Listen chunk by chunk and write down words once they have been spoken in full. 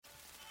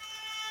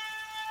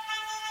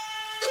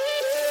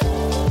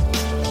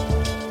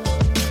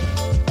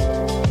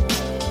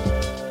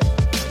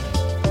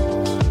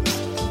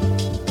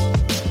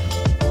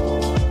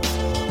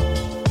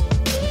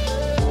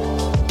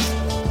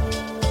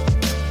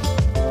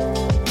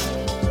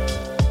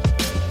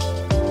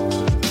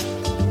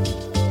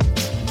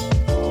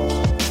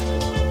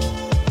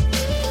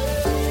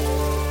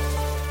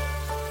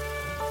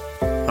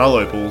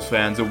Hello Bulls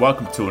fans and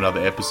welcome to another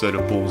episode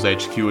of Bulls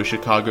HQ, a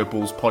Chicago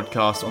Bulls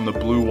podcast on the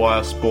Blue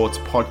Wire Sports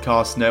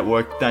Podcast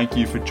Network. Thank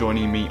you for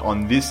joining me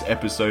on this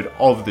episode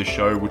of the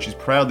show, which is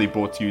proudly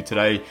brought to you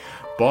today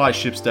by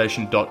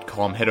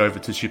ShipStation.com. Head over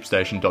to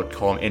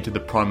ShipStation.com, enter the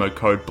promo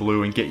code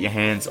BLUE and get your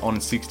hands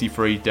on 60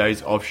 free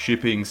days of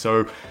shipping.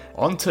 So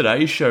on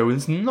today's show,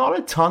 there's not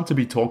a ton to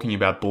be talking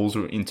about Bulls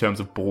in terms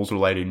of Bulls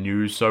related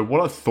news. So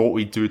what I thought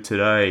we'd do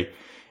today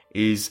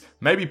is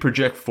maybe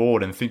project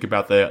forward and think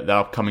about the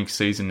upcoming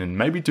season and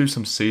maybe do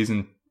some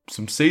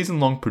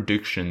season-long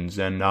predictions.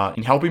 And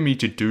in helping me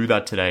to do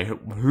that today,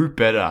 who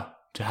better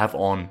to have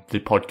on the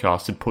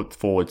podcast and put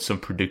forward some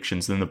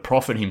predictions than the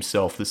Prophet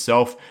himself, the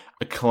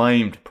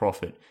self-acclaimed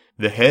Prophet,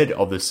 the head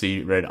of the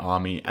Sea Red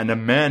Army, and a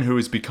man who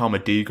has become a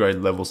D-grade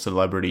level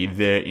celebrity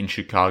there in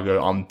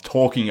Chicago. I'm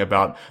talking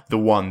about the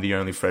one, the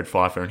only Fred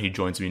Pfeiffer, and he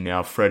joins me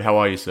now. Fred, how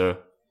are you, sir?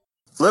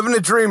 Living a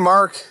dream,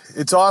 Mark.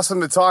 It's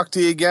awesome to talk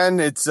to you again.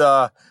 It's,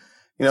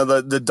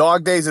 the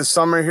dog days of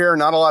summer here.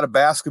 Not a lot of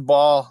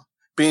basketball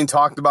being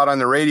talked about on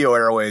the radio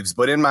airwaves,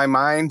 but in my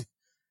mind,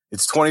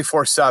 it's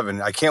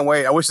 24/7. I can't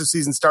wait. I wish the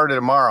season started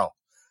tomorrow.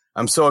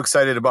 I'm so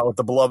excited about what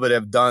the beloved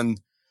have done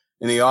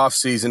in the off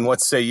season.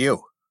 What say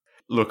you?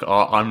 Look,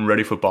 I'm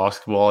ready for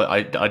basketball.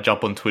 I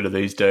jump on Twitter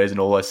these days and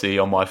all I see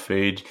on my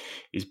feed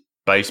is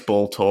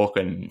baseball talk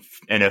and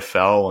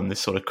NFL and this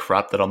sort of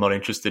crap that I'm not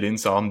interested in.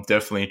 So I'm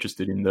definitely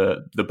interested in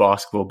the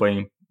basketball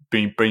being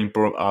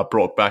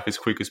brought back as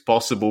quick as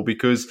possible,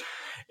 because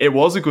it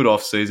was a good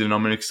offseason and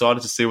I'm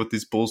excited to see what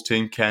this Bulls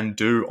team can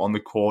do on the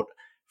court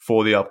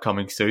for the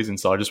upcoming season.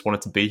 So I just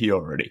wanted to be here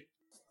already.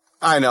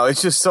 I know.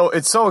 It's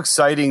so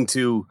exciting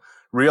to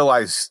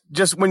realize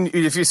just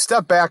if you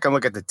step back and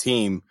look at the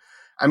team,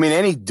 I mean,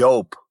 any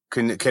dope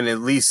can at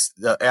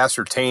least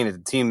ascertain that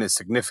the team is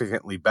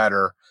significantly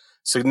better,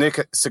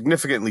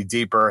 significantly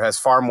deeper, has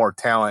far more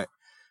talent.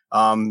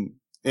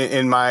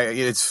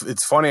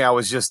 It's funny.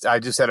 I just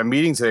had a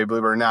meeting today,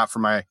 believe it or not, for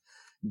my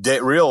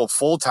real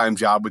full-time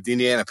job with the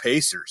Indiana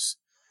Pacers,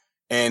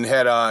 and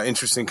had an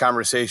interesting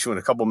conversation with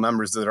a couple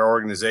members of their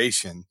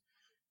organization.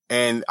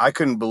 And I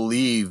couldn't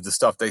believe the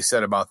stuff they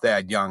said about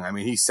Thad Young. I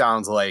mean, he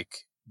sounds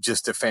like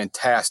just a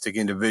fantastic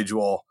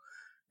individual,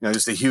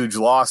 just a huge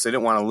loss. They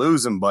didn't want to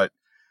lose him, but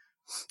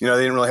they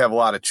didn't really have a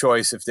lot of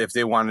choice if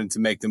they wanted to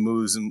make the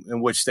moves,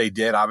 in which they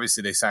did.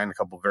 Obviously, they signed a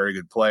couple of very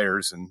good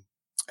players, and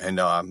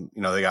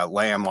they got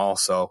Lamb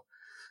also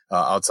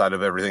outside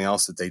of everything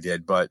else that they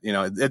did. But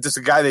it's just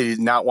a guy they did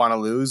not want to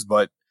lose.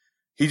 But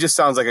he just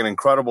sounds like an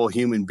incredible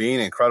human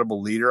being,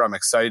 incredible leader. I'm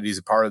excited he's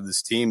a part of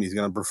this team. He's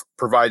going to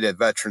provide that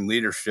veteran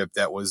leadership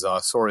that was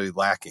sorely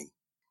lacking.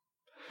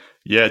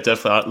 Yeah,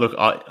 definitely. Look,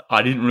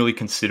 I didn't really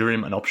consider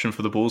him an option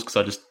for the Bulls because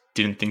I just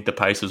didn't think the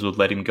Pacers would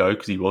let him go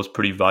because he was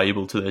pretty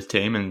valuable to their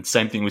team. And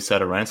same thing with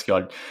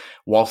Satoransky.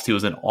 Whilst he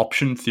was an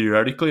option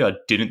theoretically, I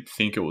didn't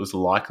think it was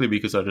likely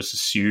because I just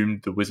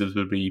assumed the Wizards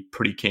would be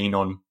pretty keen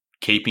on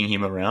keeping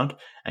him around,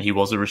 and he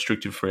was a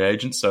restricted free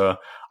agent. So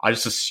I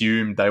just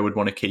assumed they would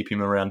want to keep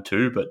him around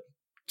too. But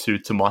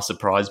to my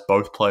surprise,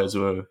 both players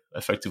were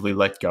effectively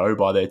let go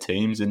by their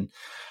teams, and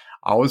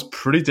I was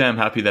pretty damn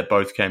happy that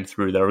both came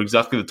through. They were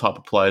exactly the type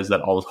of players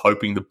that I was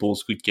hoping the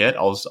Bulls could get.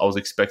 I was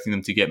expecting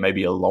them to get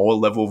maybe a lower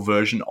level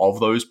version of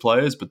those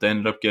players, but they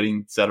ended up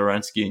getting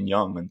Satoransky and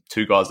Young, and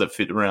two guys that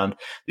fit around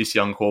this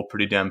young core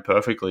pretty damn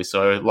perfectly.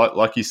 So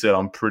like you said,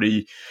 I'm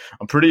pretty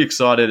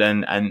excited,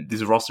 and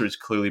this roster has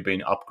clearly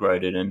been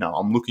upgraded, and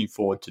I'm looking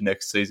forward to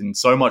next season.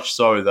 So much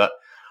so that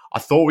I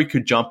thought we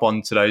could jump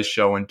on today's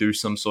show and do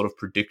some sort of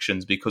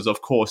predictions, because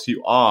of course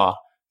you are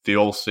the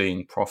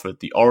all-seeing prophet,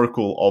 the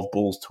oracle of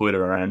Bulls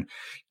Twitter. And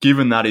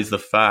given that is the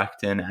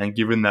fact, and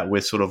given that we're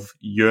sort of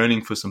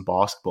yearning for some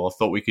basketball, I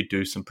thought we could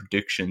do some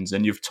predictions.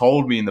 And you've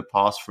told me in the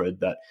past,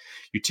 Fred, that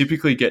you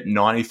typically get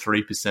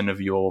 93%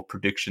 of your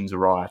predictions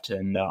right.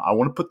 And I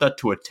want to put that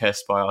to a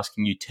test by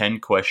asking you 10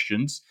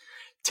 questions,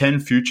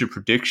 10 future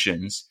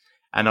predictions.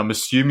 And I'm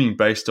assuming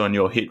based on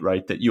your hit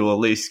rate that you'll at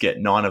least get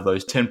 9 of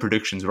those 10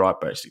 predictions right,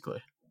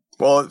 basically.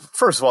 Well,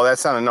 first of all,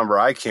 that's not a number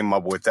I came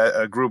up with.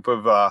 A group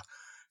of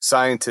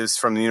scientists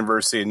from the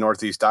University of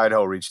Northeast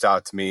Idaho reached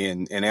out to me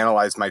and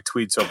analyzed my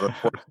tweets over the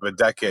course of a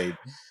decade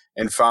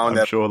and found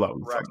that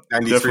was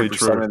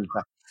 93% of the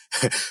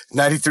time.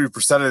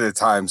 93% of the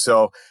time.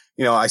 So,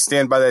 I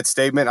stand by that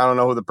statement. I don't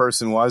know who the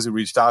person was who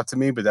reached out to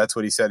me, but that's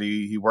what he said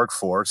he worked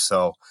for.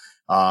 So,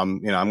 I'm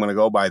going to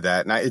go by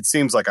that. And it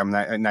seems like I'm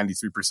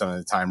 93% of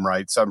the time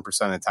right. 7%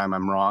 of the time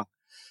I'm wrong.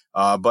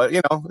 But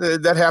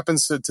that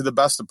happens to the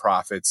best of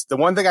prophets. The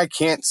one thing I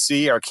can't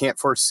see or can't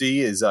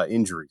foresee is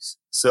injuries.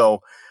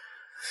 So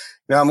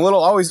now I'm a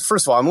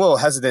little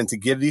hesitant to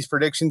give these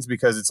predictions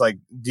because it's like,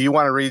 do you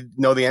want to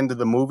know the end of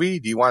the movie?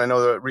 Do you want to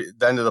know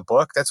the end of the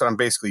book? That's what I'm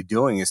basically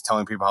doing, is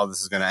telling people how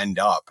this is going to end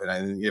up.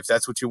 And if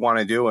that's what you want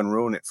to do and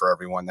ruin it for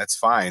everyone, that's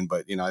fine.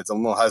 But, it's a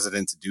little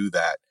hesitant to do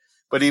that.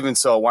 But even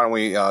so, why don't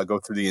we go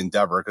through the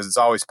endeavor? Because it's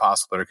always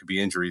possible there could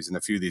be injuries and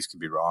a few of these could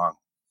be wrong.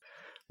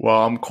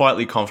 Well, I'm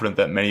quietly confident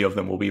that many of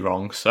them will be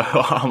wrong, so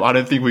I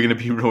don't think we're going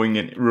to be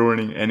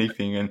ruining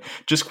anything. And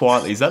just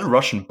quietly, is that a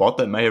Russian bot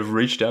that may have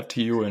reached out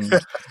to you and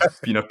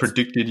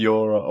predicted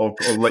your or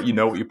let you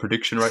know what your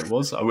prediction rate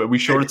was? Are we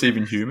sure it's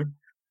even human?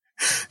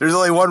 There's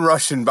only one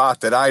Russian bot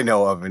that I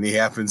know of, and he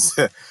happens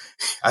to,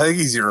 I think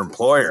he's your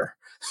employer.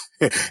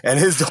 And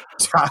his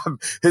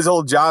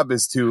whole job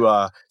is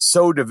to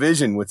sow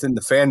division within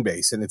the fan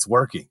base, and it's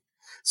working.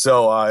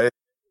 So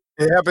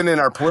it happened in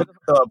our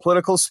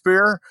political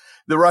sphere,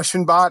 the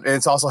Russian bot, and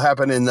it's also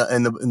happened in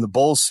the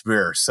Bulls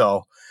sphere.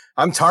 So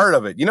I'm tired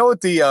of it. You know what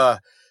the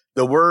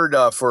word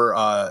for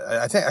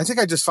I think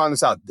I just found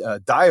this out.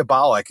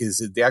 Diabolic is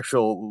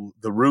the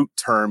root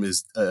term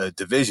is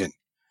division.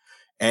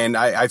 And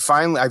I've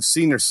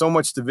seen there's so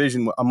much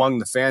division among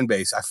the fan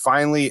base. I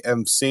finally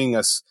am seeing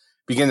us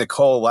begin to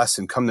coalesce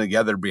and come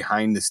together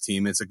behind this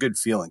team. It's a good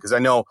feeling because I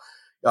know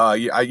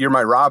you're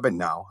my Robin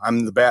now.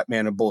 I'm the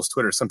Batman of Bulls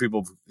Twitter. Some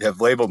people have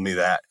labeled me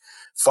that,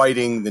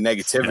 fighting the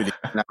negativity.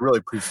 And I really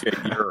appreciate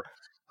your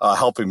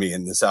helping me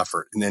in this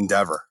effort and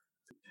endeavor.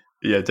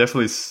 Yeah,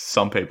 definitely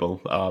some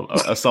people,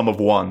 a sum of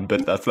one,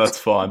 but that's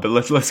fine. But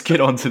let's get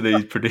on to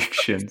these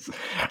predictions.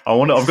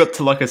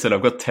 Like I said,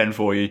 I've got 10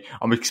 for you.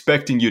 I'm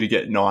expecting you to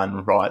get 9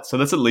 right, so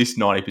that's at least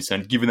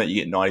 90%. Given that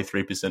you get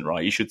 93%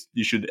 right,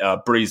 you should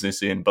breeze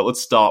this in. But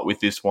let's start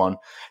with this one.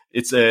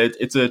 It's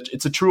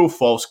a true or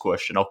false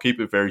question. I'll keep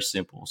it very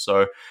simple.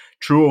 So,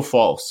 true or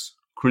false?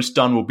 Kris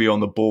Dunn will be on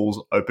the Bulls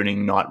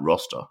opening night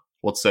roster.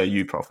 What say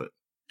you, Prophet?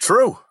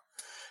 True.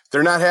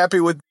 They're not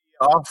happy with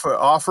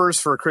offers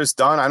for Kris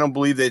Dunn. I don't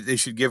believe that they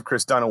should give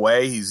Kris Dunn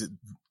away. He's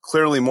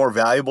clearly more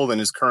valuable than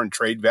his current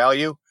trade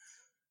value.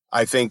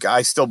 I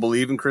still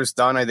believe in Kris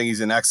Dunn. I think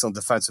he's an excellent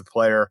defensive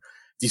player.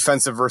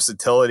 Defensive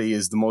versatility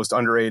is the most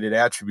underrated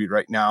attribute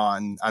right now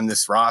on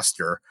this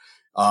roster.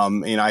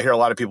 I hear a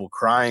lot of people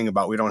crying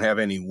about we don't have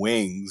any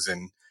wings,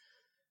 and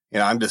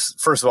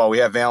first of all, we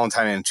have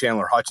Valentine and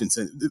Chandler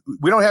Hutchinson.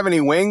 We don't have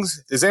any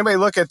wings. Does anybody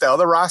look at the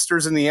other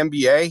rosters in the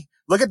NBA?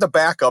 Look at the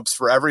backups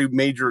for every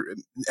major.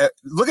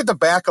 Look at the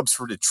backups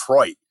for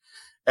Detroit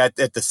at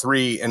the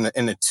 3 and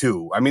the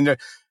 2. I mean,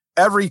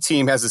 every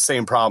team has the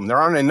same problem. There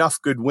aren't enough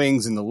good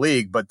wings in the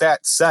league. But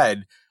that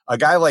said, a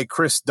guy like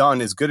Kris Dunn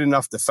is good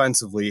enough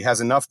defensively,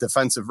 has enough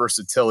defensive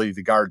versatility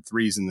to guard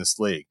threes in this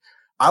league.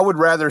 I would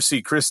rather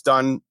see Kris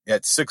Dunn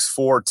at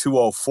 6'4",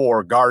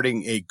 204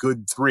 guarding a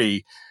good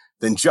 3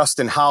 than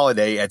Justin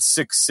Holiday at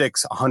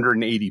 6'6",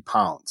 180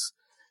 pounds.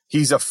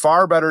 He's a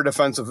far better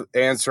defensive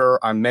answer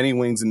on many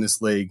wings in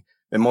this league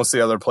than most of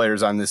the other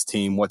players on this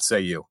team. What say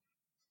you?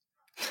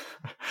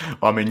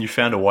 I mean, you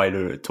found a way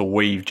to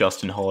weave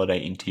Justin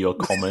Holiday into your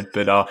comment,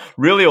 but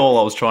really all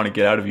I was trying to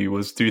get out of you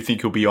was, do you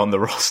think he'll be on the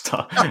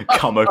roster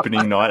come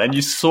opening night? And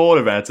you sort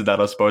of answered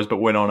that, I suppose, but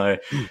went on a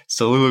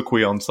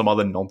soliloquy on some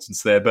other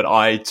nonsense there. But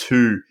I,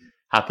 too,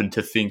 happen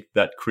to think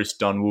that Kris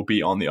Dunn will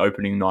be on the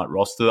opening night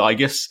roster. I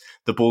guess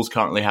the Bulls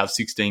currently have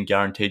 16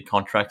 guaranteed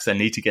contracts. They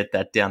need to get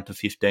that down to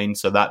 15,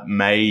 so that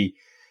may,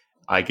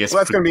 I guess...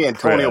 Well, that's going to be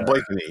Antonio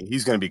Blakeney.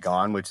 He's going to be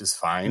gone, which is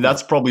fine.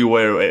 That's probably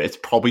where it's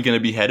probably going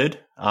to be headed.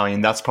 I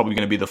mean, that's probably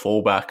going to be the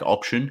fallback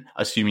option,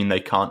 assuming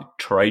they can't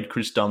trade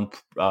Kris Dunn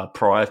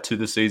prior to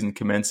the season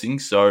commencing.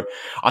 So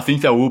I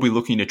think they will be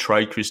looking to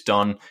trade Kris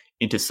Dunn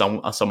into some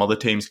other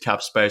team's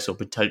cap space, or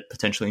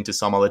potentially into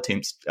some other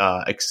team's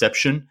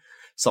exception,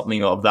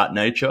 something of that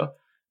nature.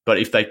 But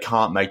if they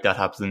can't make that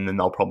happen, then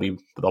they'll probably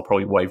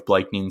waive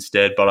Blakeney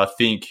instead. But I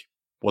think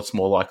what's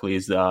more likely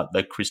is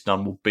that Kris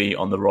Dunn will be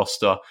on the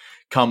roster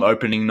come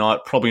opening night.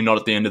 Probably not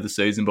at the end of the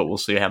season, but we'll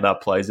see how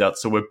that plays out.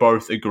 So we're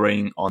both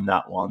agreeing on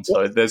that one.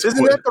 So isn't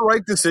that the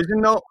right decision?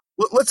 No.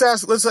 Let's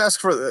ask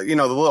for the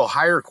little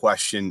higher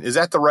question. Is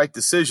that the right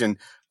decision?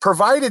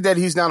 Provided that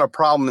he's not a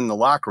problem in the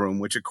locker room,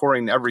 which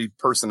according to every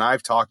person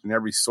I've talked and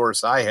every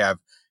source I have,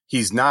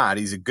 he's not.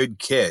 He's a good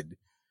kid.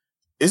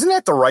 Isn't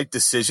that the right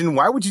decision?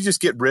 Why would you just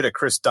get rid of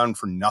Kris Dunn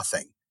for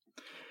nothing?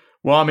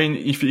 Well, I mean,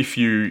 if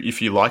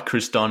you like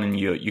Kris Dunn and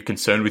you're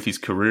concerned with his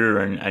career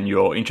and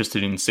you're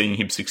interested in seeing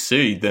him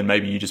succeed, then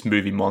maybe you just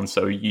move him on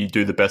so you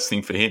do the best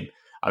thing for him.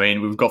 I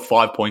mean, we've got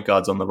 5 point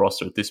guards on the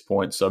roster at this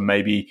point, so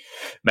maybe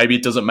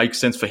it doesn't make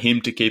sense for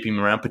him to keep him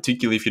around,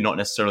 particularly if you're not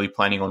necessarily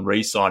planning on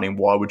re-signing.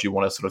 Why would you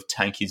want to sort of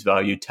tank his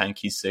value, tank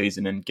his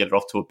season, and get it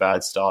off to a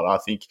bad start? I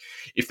think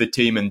if the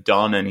team and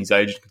Dunn and his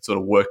agent can sort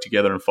of work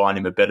together and find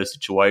him a better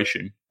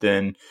situation,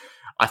 then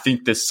I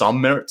think there's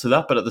some merit to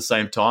that. But at the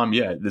same time,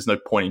 yeah, there's no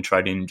point in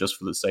trading him just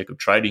for the sake of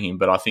trading him.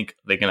 But I think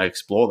they're going to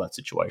explore that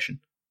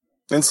situation.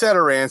 And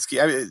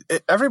Satoransky, I mean,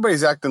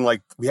 everybody's acting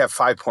like we have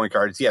 5 point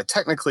guards. Yeah,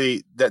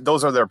 technically,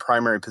 those are their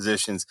primary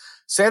positions.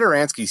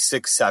 Satoransky's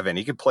 6'7".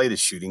 He could play the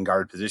shooting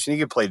guard position. He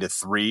could play the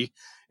 3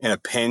 in a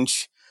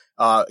pinch.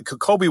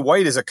 Kobe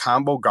White is a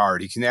combo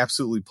guard. He can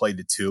absolutely play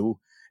the 2.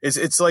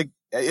 It's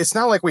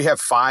not like we have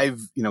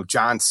 5,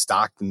 John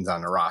Stocktons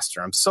on the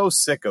roster. I'm so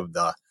sick of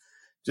the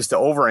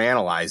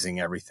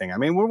overanalyzing everything. I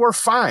mean, we're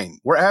fine.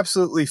 We're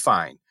absolutely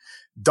fine.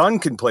 Dunn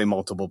can play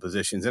multiple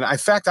positions. And in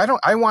fact,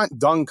 I want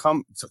Dunn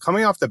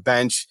coming off the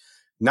bench,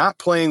 not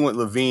playing with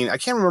Levine. I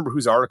can't remember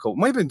whose article. It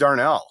might have been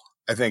Darnell.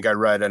 I think I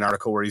read an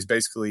article where he's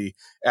basically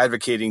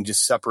advocating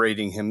just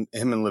separating him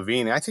and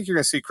Levine. And I think you're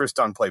going to see Chris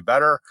Dunn play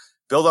better,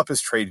 build up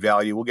his trade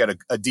value. We'll get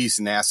a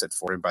decent asset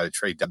for him by the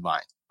trade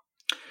deadline.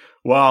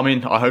 Well, I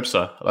mean, I hope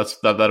so.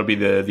 That'll be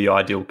the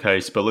ideal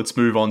case. But let's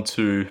move on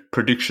to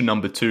prediction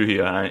number 2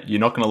 here. You're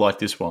not going to like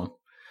this one,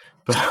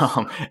 but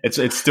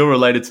it's still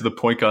related to the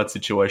point guard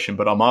situation.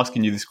 But I'm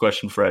asking you this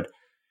question, Fred.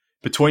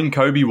 Between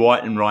Coby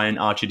White and Ryan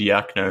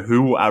Arcidiacono,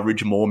 who will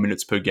average more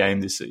minutes per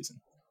game this season?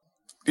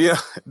 Yeah,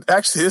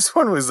 actually, this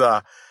one was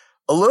a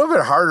little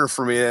bit harder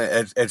for me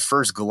at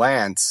first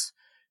glance,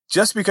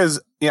 just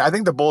because I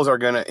think the Bulls are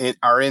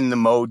in the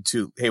mode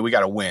to, hey, we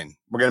got to win.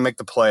 We're going to make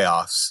the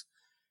playoffs.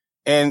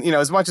 And,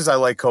 as much as I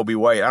like Coby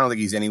White, I don't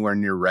think he's anywhere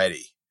near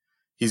ready.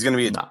 He's going to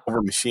be a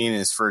turnover machine in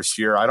his first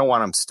year. I don't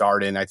want him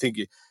starting. I think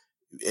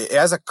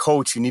as a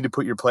coach, you need to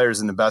put your players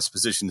in the best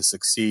position to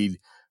succeed.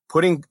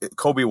 Putting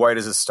Coby White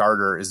as a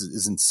starter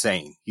is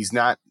insane. He's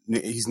not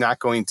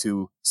going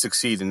to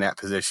succeed in that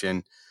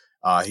position.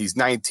 He's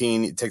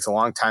 19. It takes a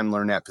long time to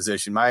learn that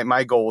position.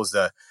 My goal is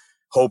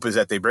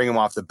that they bring him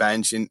off the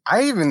bench. And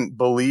I even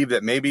believe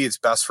that maybe it's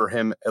best for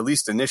him, at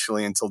least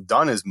initially, until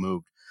Dunn is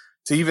moved,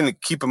 to even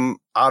keep him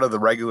out of the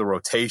regular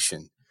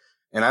rotation.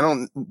 And I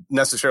don't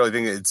necessarily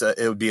think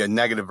it would be a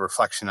negative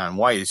reflection on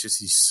White. It's just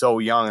he's so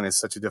young and it's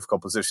such a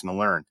difficult position to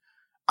learn.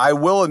 I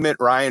will admit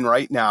Ryan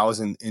right now is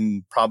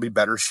in probably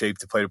better shape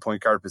to play the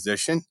point guard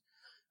position.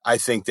 I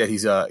think that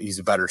he's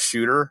a better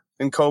shooter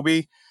than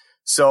Coby.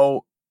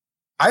 So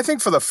I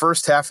think for the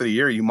first half of the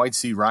year, you might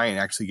see Ryan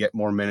actually get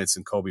more minutes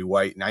than Coby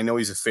White. And I know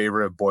he's a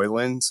favorite of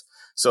Boylan's,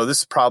 so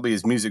this probably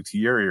is music to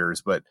your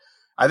ears. But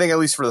I think at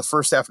least for the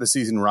first half of the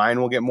season, Ryan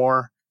will get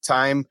more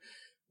time.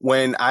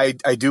 When I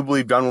do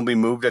believe Dunn will be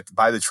moved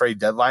by the trade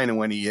deadline, and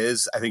when he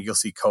is, I think you'll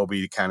see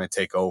Coby kind of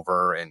take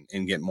over and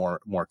get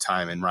more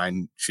time, and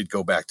Ryan should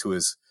go back to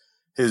his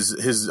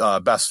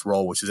best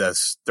role, which is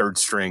as third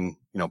string,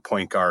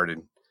 point guard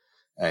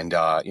and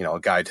a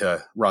guy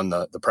to run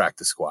the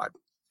practice squad.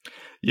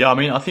 Yeah, I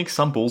mean, I think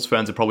some Bulls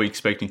fans are probably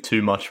expecting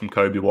too much from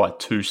Coby White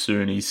too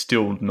soon. He's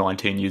still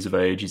 19 years of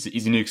age.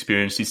 He's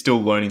inexperienced. He's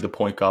still learning the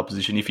point guard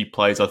position. If he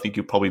plays, I think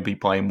he'll probably be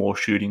playing more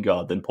shooting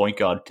guard than point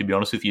guard, to be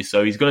honest with you.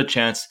 So he's got a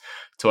chance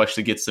to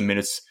actually get some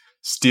minutes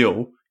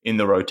still in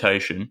the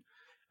rotation,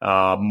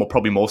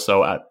 probably more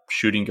so at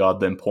shooting guard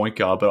than point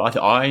guard. But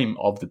I'm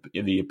of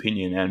the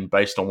opinion, and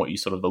based on what you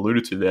sort of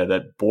alluded to there,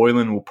 that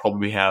Boylan will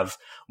probably have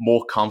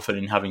more comfort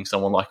in having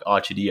someone like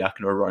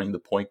Arcidiacono running the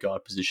point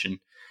guard position,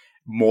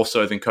 more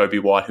so than Coby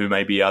White, who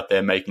may be out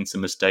there making some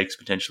mistakes,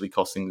 potentially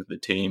costing the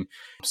team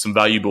some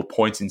valuable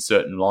points in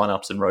certain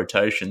lineups and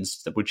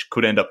rotations, which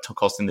could end up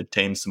costing the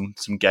team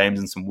some games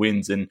and some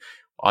wins. And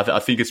I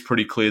think it's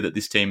pretty clear that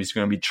this team is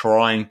going to be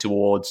trying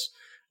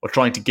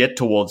to get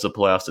towards the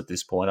playoffs at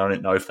this point. I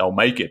don't know if they'll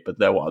make it, but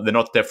they're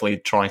not definitely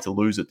trying to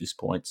lose at this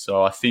point.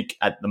 So I think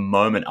at the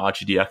moment,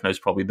 Arcidiacono is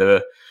probably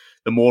the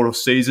more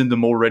seasoned, the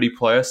more ready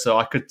player. So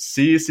I could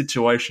see a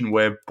situation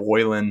where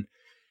Boylan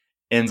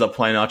ends up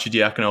playing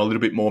Arcidiacono a little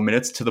bit more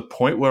minutes, to the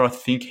point where I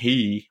think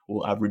he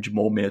will average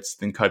more minutes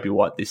than Coby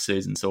White this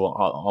season. So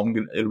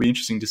it'll be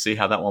interesting to see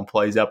how that one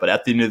plays out. But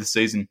at the end of the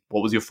season,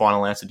 what was your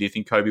final answer? Do you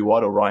think Coby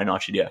White or Ryan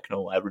Arcidiacono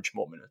will average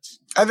more minutes?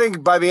 I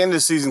think by the end of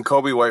the season,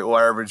 Coby White will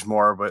average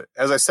more. But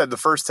as I said, the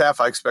first half,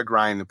 I expect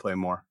Ryan to play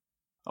more.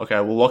 Okay,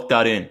 we'll lock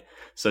that in.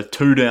 So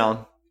 2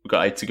 down, we've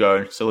got 8 to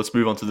go. So let's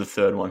move on to the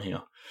third one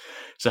here.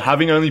 So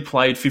having only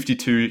played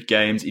 52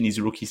 games in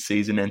his rookie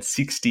season and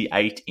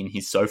 68 in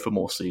his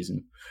sophomore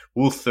season,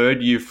 will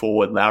third-year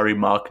forward Lauri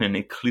Markkanen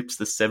eclipse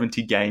the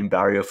 70-game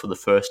barrier for the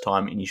first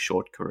time in his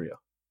short career?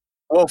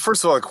 Well,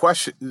 first of all,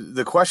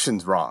 the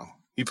question's wrong.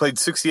 He played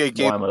 68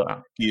 games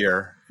last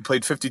year. He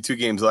played 52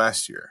 games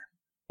last year.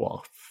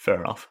 Well,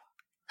 fair enough.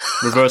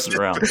 Reverse it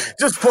around.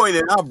 Just point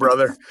it out,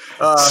 brother.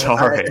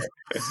 Sorry.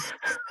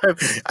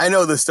 I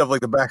know this stuff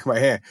like the back of my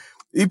hand.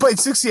 He played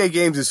 68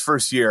 games his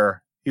first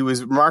year. He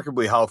was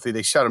remarkably healthy.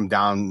 They shut him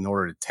down in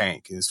order to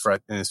tank in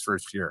his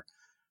first year.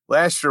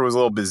 Last year was a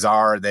little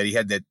bizarre that he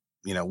had that,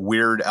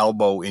 weird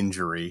elbow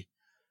injury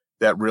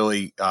that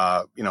really,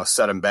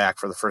 set him back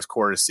for the first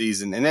quarter of the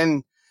season. And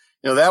then,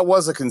 that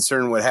was a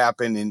concern what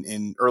happened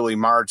in early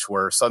March,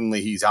 where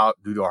suddenly he's out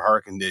due to a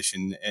heart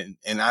condition.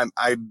 And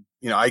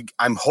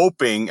I'm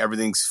hoping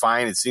everything's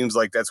fine. It seems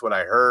like that's what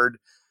I heard.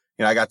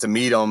 I got to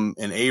meet him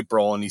in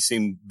April and he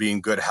seemed to be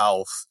in good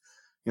health.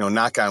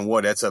 Knock on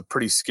wood, that's a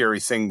pretty scary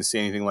thing to see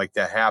anything like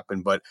that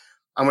happen. But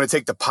I'm going to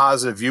take the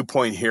positive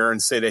viewpoint here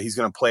and say that he's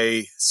going to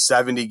play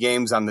 70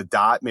 games on the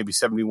dot, maybe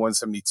 71,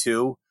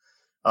 72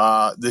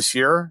 this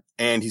year.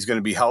 And he's going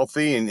to be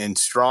healthy and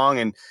strong.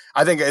 And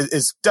I think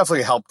it's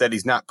definitely helped that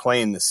he's not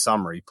playing this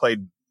summer.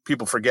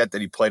 People forget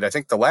that he played, I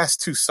think, the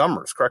last 2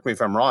 summers. Correct me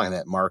if I'm wrong on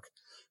that, Mark,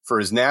 for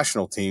his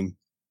national team.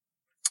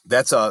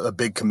 That's a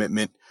big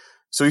commitment.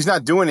 So he's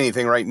not doing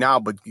anything right now,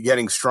 but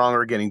getting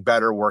stronger, getting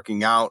better,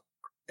 working out.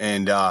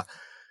 And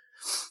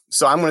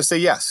so I'm going to say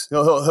yes.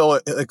 He'll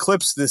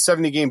eclipse the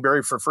 70-game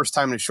barrier for the first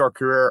time in his short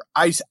career.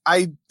 I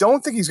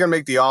don't think he's going to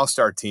make the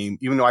All-Star team,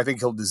 even though I think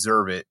he'll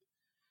deserve it.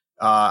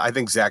 I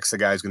think Zach's the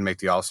guy who's going to make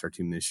the All-Star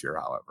team this year,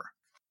 however.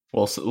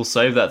 Well, we'll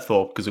save that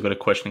thought because I've got a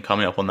question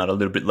coming up on that a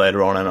little bit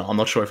later on, and I'm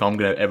not sure if I'm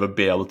going to ever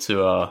be able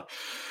to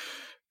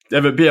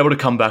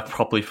come back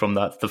properly from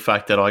that. The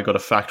fact that I got a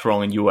fact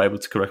wrong and you were able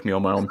to correct me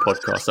on my own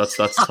podcast, that's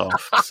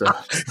tough. So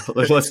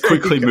let's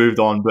quickly move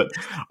on. But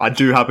I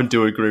do happen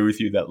to agree with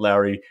you that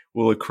Lowry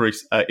will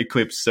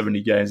eclipse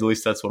 70 games. At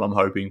least that's what I'm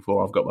hoping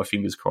for. I've got my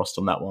fingers crossed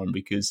on that one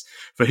because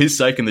for his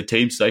sake and the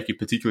team's sake,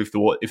 particularly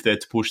if they're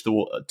to push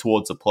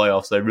towards the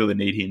playoffs, they really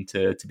need him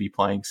to be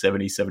playing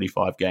 70,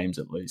 75 games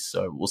at least.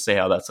 So we'll see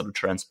how that sort of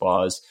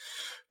transpires.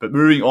 But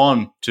moving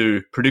on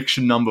to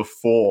prediction number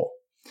 4.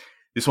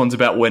 This one's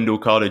about Wendell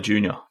Carter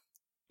Jr.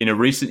 In a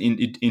recent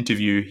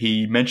interview,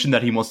 he mentioned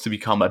that he wants to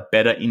become a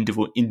better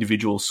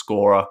individual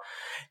scorer.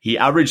 He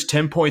averaged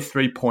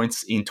 10.3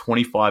 points in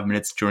 25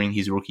 minutes during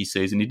his rookie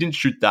season. He didn't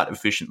shoot that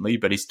efficiently,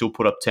 but he still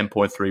put up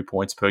 10.3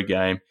 points per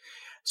game.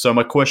 So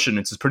my question,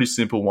 it's a pretty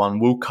simple one.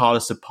 Will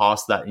Carter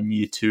surpass that in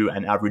year 2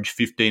 and average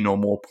 15 or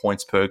more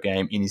points per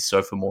game in his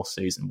sophomore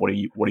season? What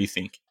do you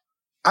think?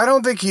 I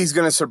don't think he's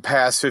going to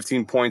surpass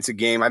 15 points a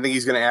game. I think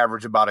he's going to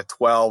average about a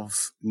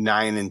 12,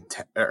 9, and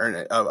 10,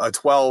 or a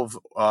 12,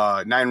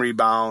 9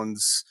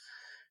 rebounds,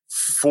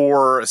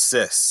 4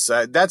 assists.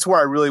 That's where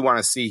I really want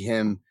to see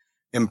him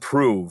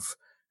improve.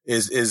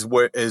 Is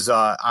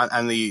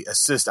on the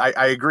assist.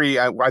 I agree.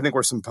 I think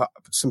we're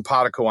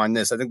simpatico on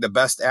this. I think the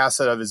best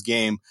asset of his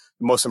game,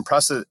 the most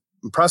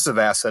impressive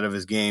asset of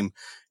his game,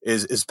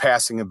 is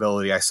passing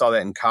ability. I saw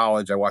that in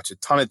college. I watched a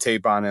ton of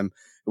tape on him.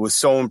 It was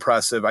so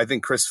impressive. I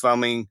think Chris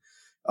Fleming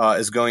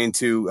is going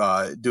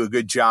to do a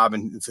good job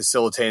in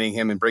facilitating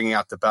him and bringing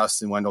out the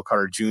best in Wendell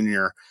Carter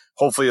Jr.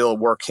 Hopefully it'll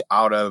work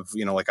out of,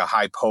 like a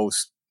high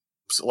post,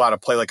 a lot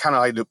of play, like kind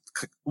of like a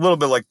little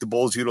bit like the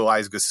Bulls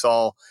utilized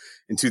Gasol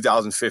in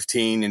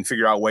 2015 and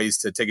figure out ways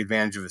to take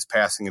advantage of his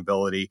passing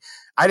ability.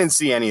 I didn't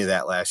see any of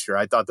that last year.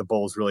 I thought the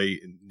Bulls really,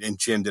 and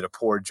Jim did a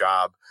poor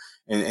job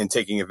in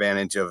taking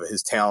advantage of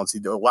his talents. He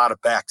did a lot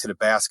of back to the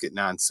basket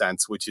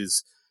nonsense, which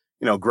is,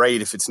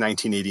 great if it's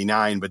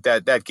 1989, but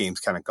that game's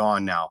kind of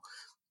gone now.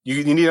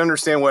 You need to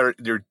understand what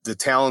the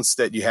talents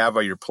that you have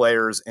are your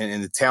players,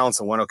 and the talents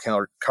of Wendell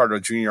Carter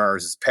Jr.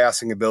 is his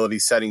passing ability,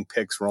 setting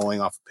picks,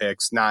 rolling off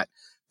picks, not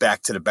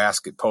back to the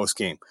basket post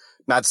game.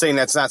 Not saying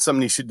that's not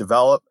something he should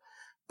develop,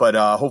 but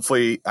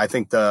hopefully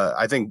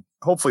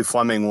hopefully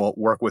Fleming will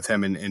work with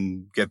him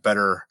and get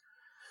better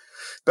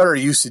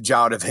usage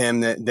out of him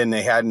than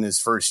they had in his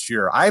first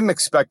year. I'm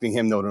expecting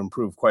him, though, to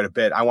improve quite a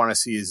bit. I want to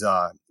see his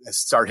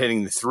start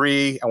hitting the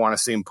 3. I want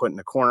to see him put in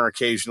the corner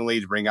occasionally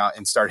to bring out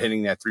and start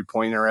hitting that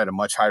 3-pointer at a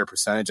much higher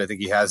percentage. I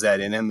think he has that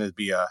in him.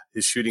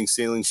 His shooting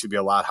ceiling should be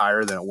a lot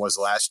higher than it was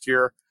last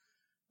year.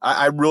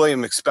 I really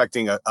am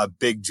expecting a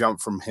big jump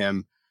from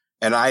him,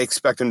 and I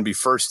expect him to be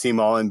first team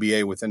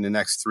All-NBA within the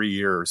next 3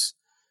 years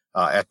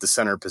at the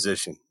center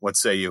position. What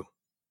say you?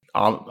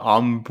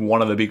 I'm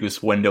one of the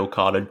biggest Wendell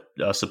Carter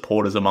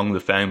supporters among the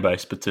fan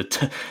base, but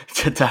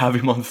to have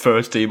him on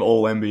first team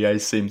All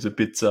NBA seems a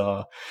bit.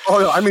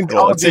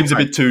 It seems a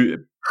bit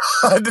too.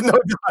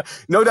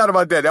 No doubt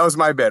about that. That was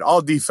my bet.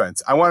 All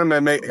defense. I want him to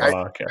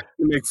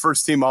make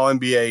first team All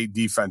NBA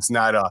defense,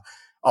 not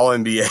All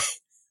NBA.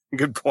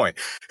 Good point.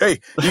 Hey,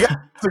 you got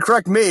to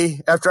correct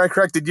me after I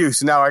corrected you,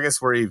 so now I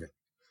guess we're even.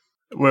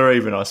 We're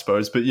even, I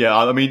suppose. But yeah,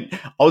 I mean,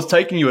 I was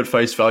taking you at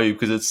face value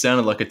because it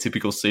sounded like a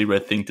typical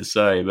C-Red thing to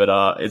say, but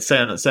it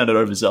sounded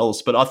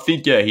overzealous. But I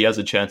think, yeah, he has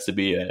a chance to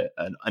be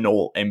an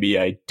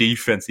all-NBA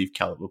defensive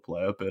caliber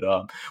player. But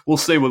we'll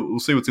see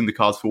what's in the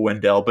cards for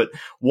Wendell. But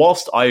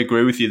whilst I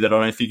agree with you that I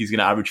don't think he's going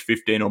to average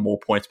 15 or more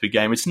points per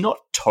game, it's not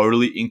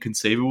totally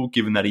inconceivable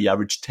given that he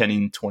averaged 10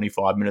 in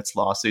 25 minutes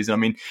last season. I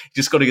mean, you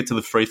just got to get to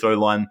the free throw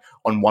line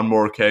on one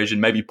more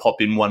occasion, maybe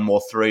pop in one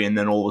more 3, and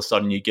then all of a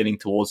sudden you're getting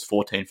towards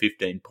 14,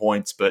 15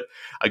 points. But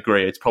I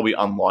agree, it's probably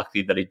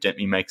unlikely that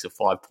he makes a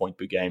 5-point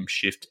per game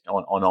shift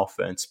on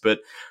offense. But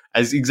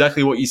as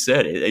exactly what you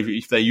said,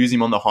 if they use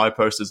him on the high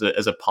post as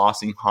a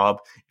passing hub,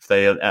 if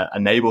they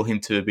enable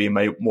him to be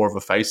more of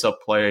a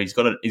face-up player, he's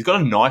got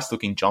a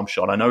nice-looking jump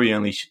shot. I know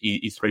his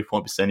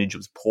 3-point percentage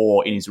was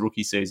poor in his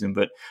rookie season,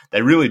 but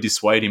they really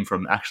dissuade him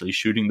from actually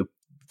shooting the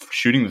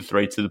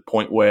 3 to the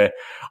point where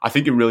I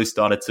think it really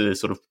started to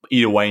sort of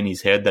eat away in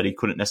his head that he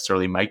couldn't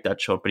necessarily make that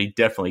shot, but he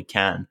definitely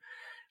can.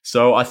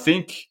 So I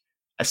think,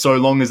 so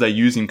long as they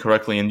use him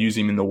correctly and use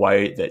him in the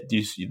way that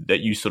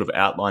you sort of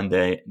outlined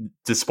there,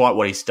 despite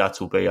what his stats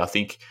will be, I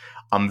think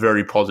I'm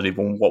very positive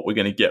on what we're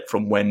going to get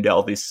from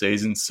Wendell this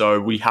season.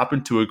 So we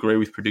happen to agree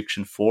with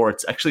prediction 4.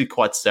 It's actually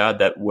quite sad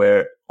that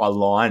we're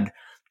aligned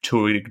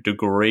to a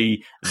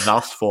degree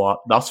thus far,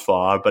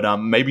 but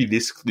maybe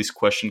this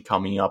question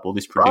coming up or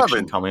this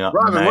prediction coming up.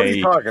 Robin, what are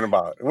you talking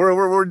about?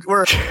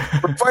 We're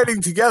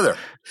fighting together.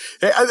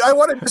 Hey, I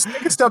want to just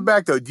take a step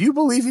back though. Do you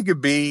believe he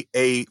could be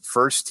a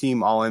first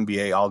team All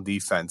NBA All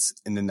Defense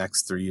in the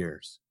next 3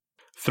 years?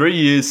 3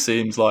 years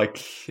seems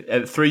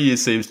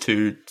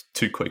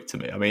too quick to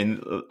me. I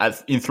mean,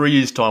 in 3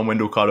 years' time,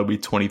 Wendell Carter will be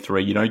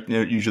 23. You don't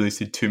usually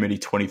see too many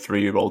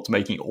 23-year-olds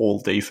making all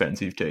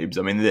defensive teams.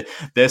 I mean,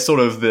 they're sort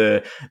of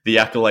the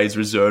accolades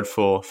reserved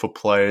for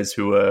players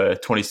who are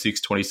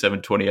 26,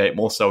 27, 28,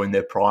 more so in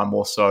their prime,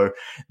 more so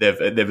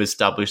they've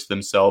established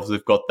themselves.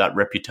 They've got that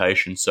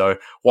reputation. So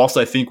whilst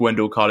I think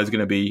Wendell Carter is going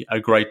to be a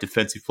great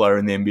defensive player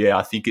in the NBA,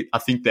 I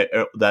think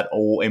that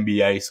all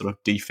NBA sort of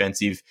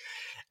defensive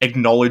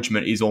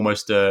acknowledgement is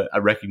almost a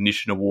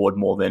recognition award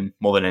more than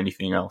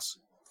anything else.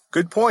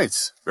 Good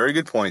points. Very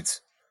good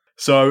points.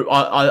 So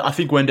I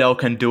think Wendell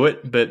can do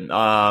it, but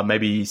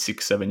maybe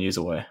 6-7 years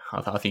away.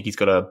 I think he's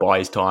got to buy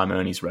his time,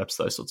 earn his reps,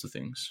 those sorts of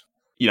things.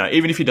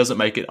 Even if he doesn't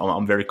make it,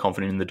 I'm very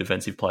confident in the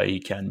defensive player he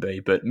can be.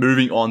 But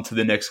moving on to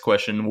the next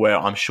question, where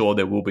I'm sure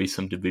there will be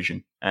some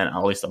division, and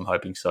at least I'm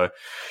hoping so.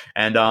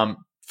 And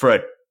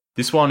Fred,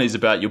 this one is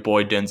about your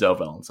boy Denzel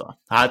Valentine.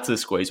 I had to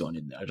squeeze one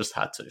in there. I just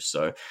had to.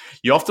 So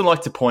you often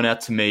like to point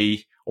out to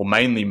me, or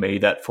mainly me,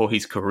 that for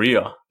his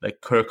career,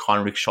 that Kirk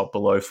Hinrich shot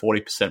below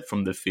 40%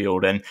 from the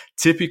field. And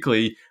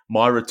typically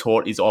my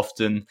retort is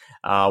often,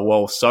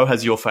 well, so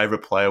has your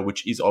favorite player,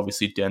 which is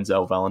obviously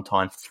Denzel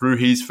Valentine. Through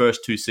his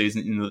first 2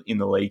 seasons in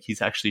the league,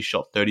 he's actually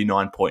shot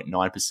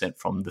 39.9%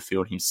 from the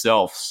field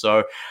himself.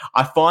 So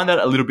I find that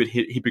a little bit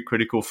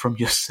hypocritical from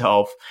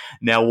yourself.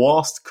 Now,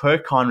 whilst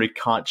Kirk Hinrich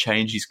can't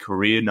change his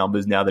career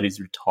numbers now that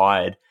he's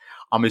retired,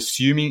 I'm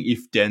assuming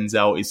if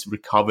Denzel is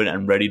recovered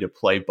and ready to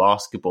play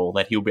basketball,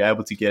 that he'll be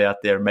able to get out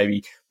there and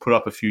maybe put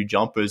up a few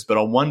jumpers. But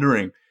I'm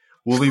wondering,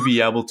 will he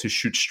be able to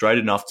shoot straight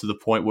enough to the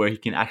point where he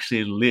can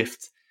actually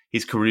lift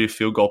his career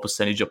field goal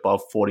percentage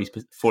above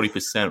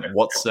 40%?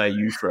 What say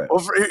you, Fred?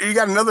 Well, you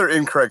got another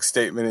incorrect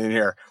statement in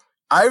here.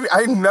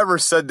 I never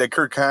said that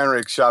Kirk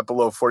Hinrich shot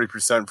below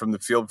 40% from the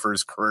field for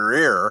his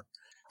career.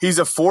 He's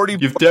a 40.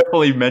 You've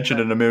definitely mentioned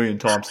it a million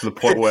times to the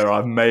point where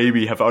I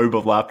maybe have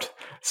overlapped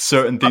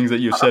certain things that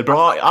you've said.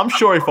 But I'm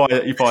sure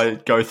if I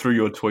go through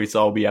your tweets,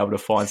 I'll be able to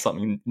find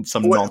some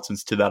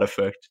nonsense to that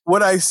effect.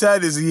 What I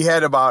said is he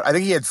had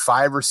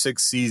 5 or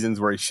 6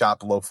 seasons where he shot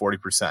below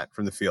 40%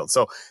 from the field.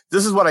 So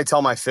this is what I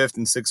tell my 5th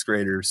and 6th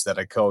graders that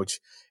I coach.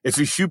 If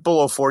you shoot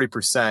below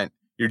 40%,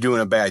 you're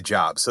doing a bad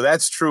job. So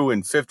that's true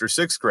in 5th or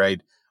 6th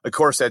grade. Of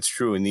course, that's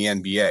true in the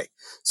NBA.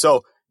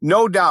 So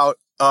no doubt.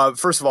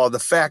 First of all, the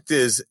fact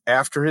is,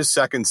 after his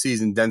 2nd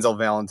season, Denzel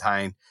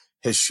Valentine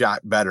has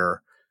shot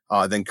better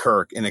than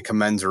Kirk in a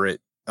commensurate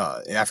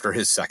after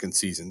his 2nd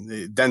season.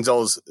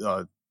 Denzel's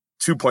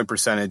 2-point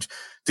percentage,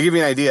 to give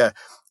you an idea,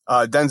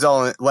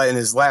 Denzel in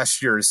his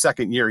last year, his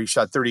 2nd year, he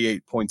shot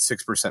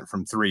 38.6%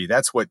 from 3.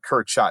 That's what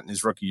Kirk shot in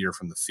his rookie year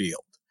from the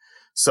field.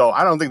 So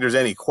I don't think there's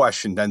any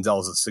question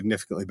Denzel is a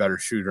significantly better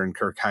shooter than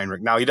Kirk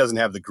Hinrich. Now, he doesn't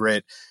have the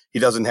grit. He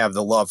doesn't have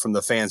the love from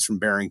the fans from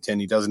Barrington.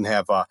 He doesn't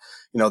have,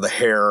 the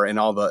hair and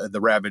all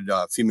the rabid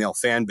female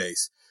fan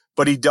base.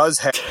 But he does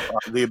have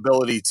the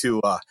ability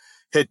to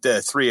hit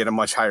the 3 at a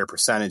much higher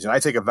percentage. And I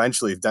think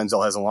eventually, if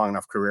Denzel has a long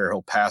enough career,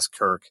 he'll pass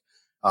Kirk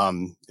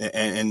and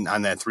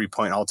on that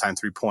all-time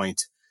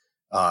 3-point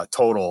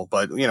total.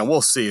 But,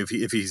 we'll see if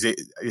he's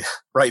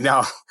right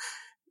now.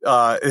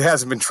 It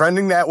hasn't been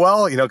trending that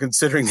well,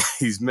 considering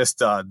he's missed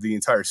the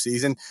entire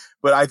season.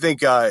 But I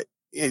think I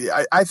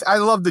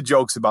love the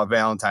jokes about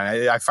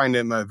Valentine. I find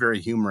him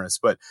very humorous,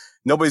 but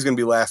nobody's going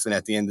to be laughing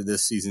at the end of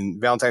this season.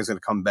 Valentine's going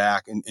to come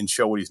back and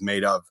show what he's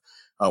made of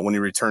when he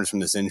returns from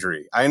this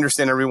injury. I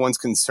understand everyone's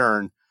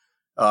concern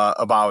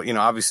about,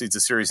 obviously it's a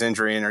serious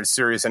injury and it's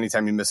serious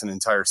anytime you miss an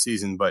entire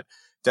season, but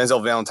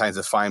Denzel Valentine's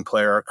a fine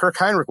player. Kirk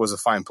Hinrich was a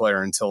fine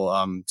player until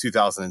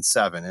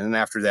 2007. And then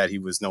after that, he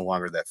was no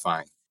longer that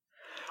fine.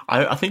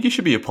 I think you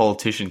should be a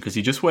politician because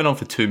you just went on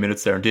for 2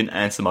 minutes there and didn't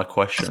answer my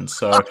question.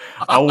 So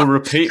I will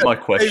repeat my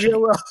question.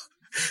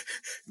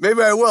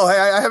 Maybe I will. Hey,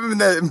 I haven't been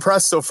that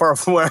impressed so far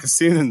from what I've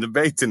seen in the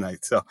debate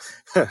tonight. So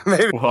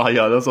maybe. Well,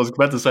 yeah, that's what I was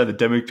about to say. The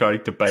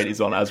Democratic debate is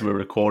on as we're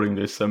recording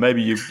this. So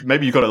maybe you've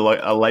got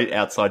a late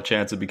outside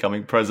chance of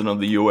becoming president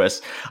of the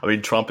US. I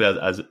mean, Trump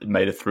has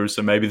made it through,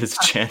 so maybe there's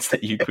a chance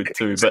that you could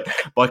too. But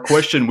my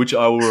question, which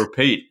I will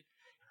repeat,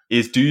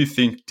 is do you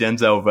think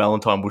Denzel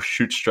Valentine will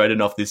shoot straight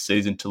enough this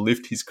season to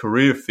lift his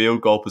career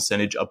field goal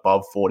percentage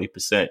above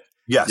 40%?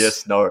 Yes.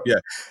 Yes, no. Yeah,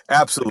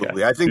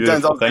 absolutely. Okay. I think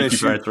Beautiful. Denzel's going to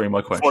shoot answering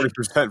my question.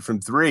 40%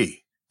 from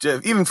 3,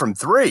 even from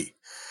 3.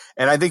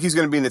 And I think he's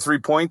going to be in the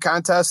 3-point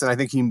contest, and I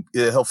think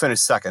he'll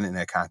finish 2nd in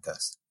that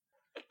contest.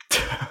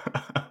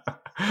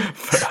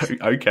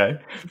 Okay,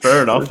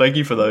 fair enough. Thank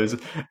you for those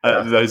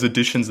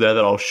additions there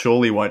that I'll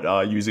surely won't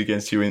use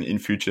against you in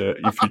future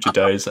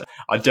days.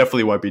 I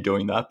definitely won't be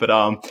doing that. But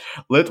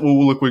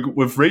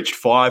we've reached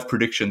 5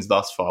 predictions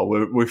thus far.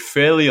 We're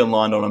fairly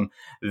aligned on them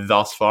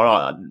thus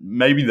far.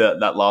 Maybe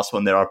that last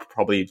one there I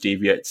probably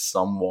deviate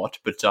somewhat.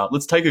 But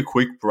let's take a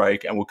quick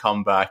break and we'll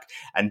come back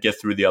and get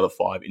through the other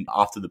 5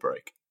 after the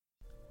break.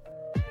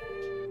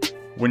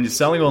 When you're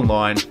selling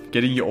online,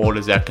 getting your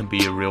orders out can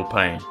be a real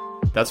pain.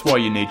 That's why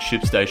you need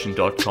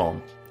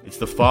ShipStation.com. It's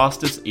the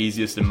fastest,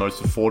 easiest, and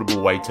most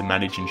affordable way to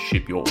manage and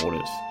ship your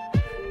orders.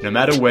 No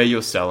matter where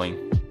you're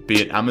selling,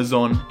 Be it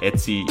Amazon,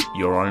 Etsy,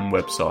 your own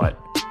website.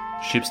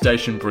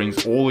 ShipStation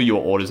brings all of your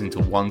orders into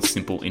one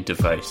simple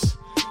interface.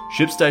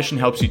 ShipStation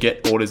helps you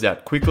get orders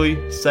out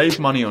quickly, save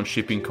money on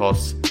shipping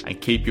costs,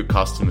 and keep your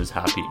customers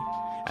happy.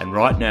 And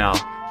right now,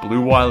 Blue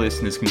Wire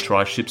listeners can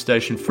try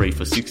ShipStation free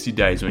for 60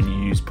 days when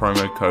you use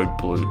promo code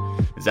BLUE.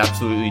 There's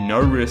absolutely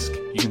no risk.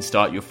 You can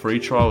start your free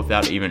trial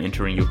without even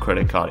entering your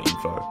credit card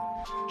info.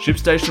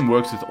 ShipStation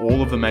works with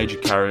all of the major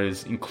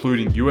carriers,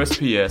 including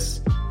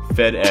USPS,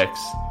 FedEx,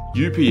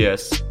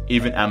 UPS,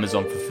 even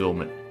Amazon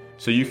Fulfillment,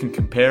 so you can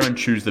compare and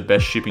choose the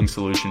best shipping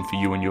solution for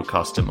you and your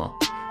customer.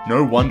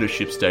 No wonder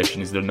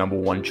ShipStation is the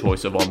 #1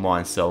 choice of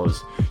online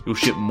sellers. You'll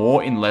ship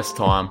more in less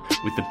time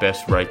with the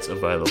best rates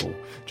available.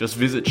 Just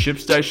visit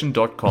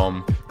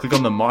ShipStation.com, click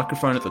on the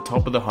microphone at the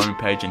top of the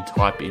homepage and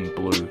type in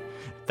BLUE.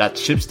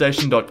 That's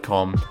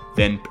ShipStation.com,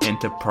 then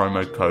enter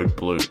promo code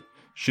BLUE.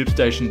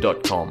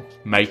 ShipStation.com.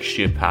 Make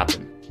ship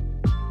happen.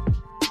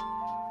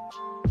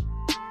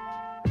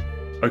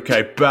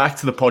 Okay, back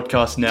to the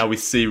podcast now with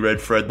C.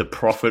 Red Fred, the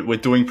Prophet. We're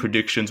doing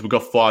predictions. We've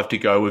got 5 to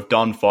go. We've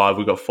done 5.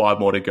 We've got 5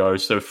 more to go.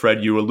 So,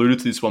 Fred, you alluded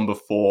to this one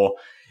before.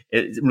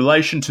 In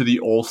relation to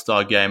the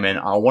All-Star game, and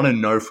I want to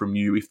know from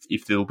you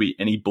if there will be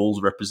any Bulls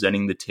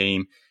representing the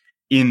team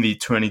in the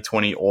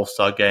 2020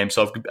 All-Star game.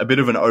 So, I've a bit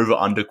of an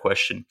over-under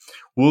question.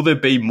 Will there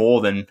be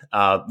more than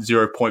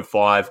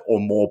 0.5 or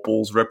more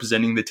Bulls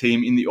representing the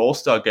team in the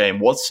All-Star game?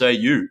 What say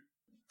you?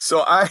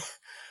 So,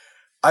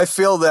 I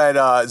feel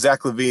that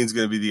Zach LaVine's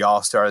going to be the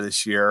All-Star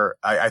this year.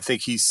 I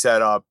think he's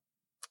set up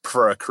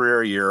for a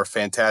career year, a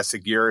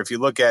fantastic year. If you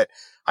look at,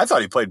 I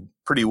thought he played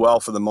pretty well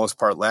for the most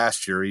part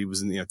last year. He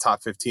was in the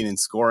top 15 in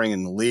scoring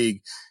in the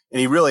league, and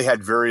he really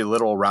had very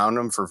little around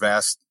him for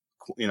vast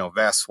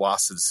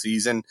swaths of the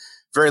season.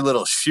 Very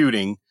little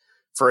shooting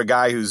for a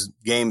guy whose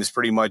game is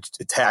pretty much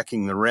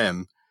attacking the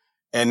rim.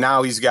 And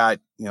now he's got,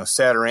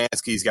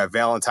 Satoransky, he's got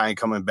Valentine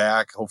coming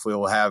back. Hopefully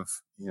we'll have,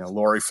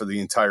 Laurie for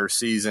the entire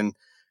season.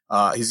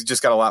 He's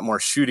just got a lot more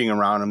shooting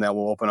around him that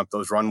will open up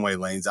those runway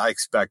lanes. I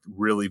expect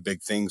really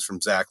big things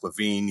from Zach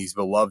LaVine. He's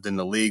beloved in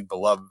the league,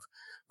 beloved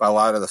by a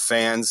lot of the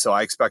fans. So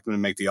I expect him to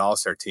make the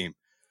All-Star team.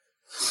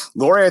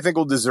 Laurie, I think,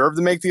 will deserve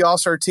to make the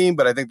All-Star team,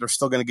 but I think they're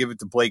still going to give it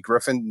to Blake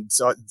Griffin.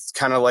 So it's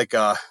kind of like,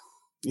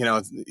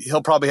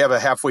 he'll probably have a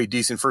halfway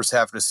decent first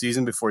half of the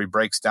season before he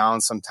breaks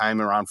down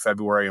sometime around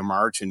February or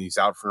March, and he's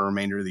out for the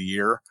remainder of the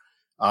year.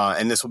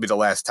 And this will be the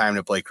last time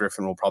that Blake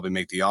Griffin will probably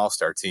make the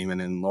All-Star team, and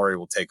then Laurie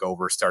will take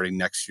over starting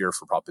next year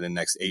for probably the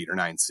next 8 or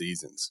 9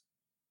 seasons.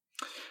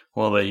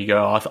 Well, there you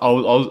go.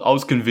 I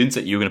was convinced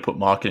that you were going to put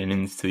marketing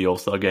into the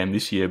All-Star game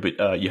this year,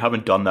 but you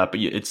haven't done that. But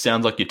it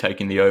sounds like you're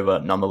taking the over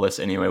nonetheless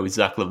anyway with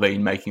Zach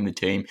LaVine making the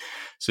team.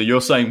 So you're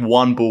saying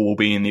 1 Bull will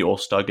be in the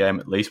All-Star game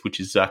at least, which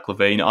is Zach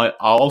LaVine.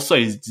 I'll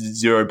say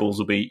 0 Bulls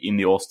will be in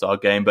the All-Star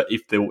game, but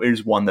if there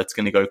is one that's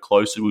going to go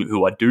close,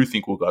 who I do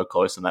think will go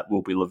close, and that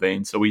will be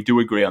LaVine. So we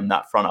do agree on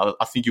that front.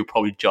 I think you'll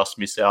probably just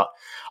miss out.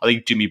 I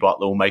think Jimmy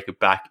Butler will make it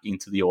back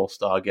into the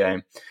All-Star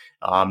game.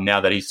 Now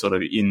that he's sort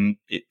of in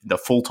the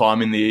full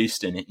time in the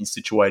East and he's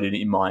situated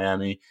in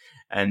Miami.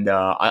 And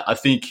I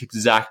think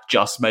Zach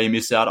just may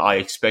miss out. I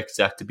expect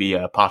Zach to be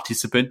a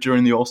participant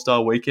during the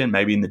All-Star weekend,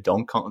 maybe in the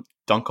dunk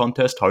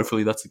contest.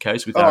 Hopefully that's the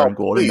case with Aaron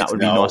Gordon. That would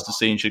be nice to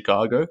see in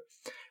Chicago.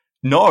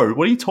 No,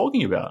 what are you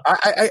talking about?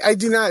 I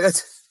do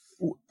not.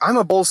 I'm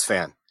a Bulls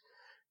fan.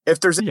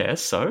 If there's going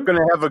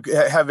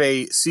to have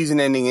a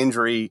season-ending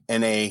injury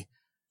in a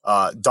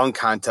dunk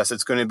contest,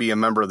 it's going to be a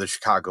member of the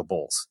Chicago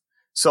Bulls.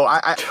 So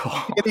I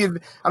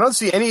don't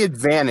see any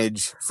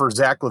advantage for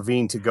Zach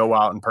LaVine to go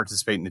out and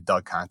participate in the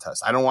dunk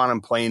contest. I don't want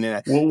him playing in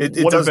it. Well,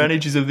 what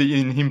advantages are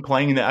in him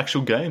playing in the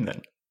actual game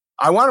then?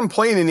 I want him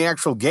playing in the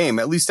actual game.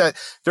 At least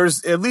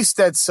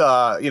that's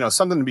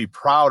something to be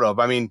proud of.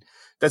 I mean,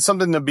 that's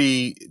something to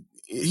be.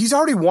 He's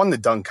already won the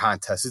dunk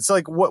contest. It's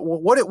like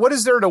what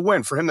is there to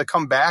win for him to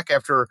come back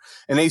after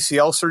an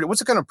ACL surgery?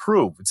 What's it going to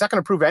prove? It's not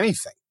going to prove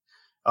anything.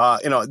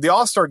 The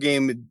All-Star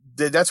game,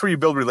 that's where you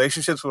build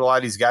relationships with a lot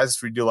of these guys.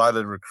 That's where you do a lot of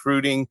the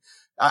recruiting.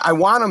 I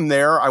want him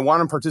there. I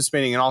want him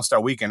participating in All-Star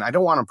weekend. I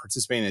don't want him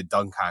participating in a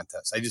dunk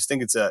contest. I just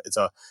think it's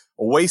a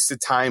waste of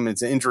time, and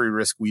it's an injury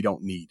risk we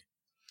don't need.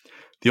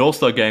 The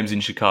All-Star game's in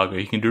Chicago.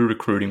 He can do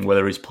recruiting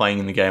whether he's playing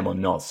in the game or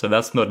not. So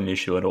that's not an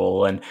issue at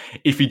all. And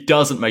if he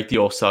doesn't make the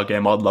All-Star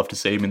game, I'd love to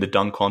see him in the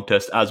dunk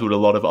contest, as would a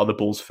lot of other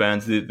Bulls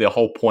fans. The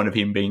whole point of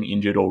him being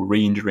injured or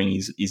re-injuring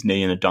his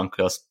knee in a dunk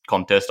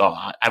contest.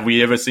 Have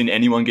we ever seen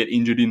anyone get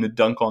injured in the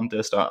dunk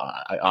contest?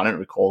 I don't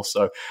recall.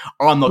 So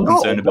I'm not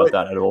concerned about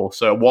that at all.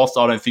 So whilst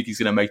I don't think he's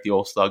going to make the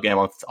All-Star game,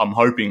 I'm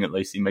hoping at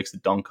least he makes the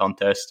dunk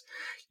contest.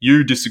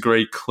 You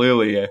disagree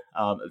clearly, a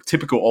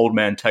typical old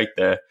man take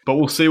there. But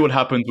we'll see what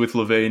happens with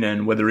LaVine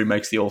and whether he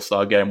makes the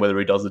All-Star game, whether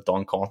he does the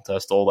dunk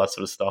contest, all that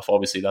sort of stuff.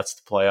 Obviously, that's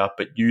the play out.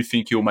 But you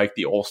think he'll make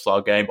the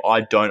All-Star game? I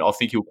don't. I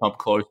think he'll come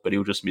close, but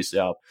he'll just miss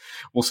out.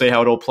 We'll see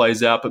how it all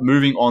plays out. But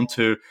moving on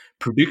to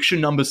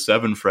prediction number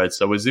 7, Fred.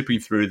 So we're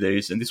zipping through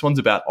these, and this one's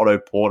about Otto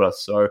Porter.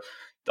 So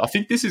I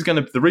think this is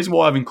going to, the reason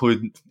why I've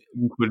included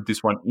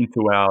this one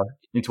into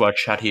our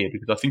chat here,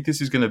 because I think this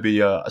is going to be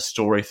a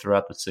story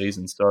throughout the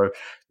season. So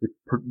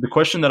the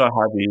question that I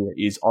have here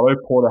is, Otto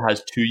Porter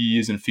has 2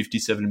 years and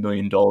 $57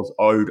 million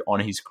owed on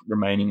his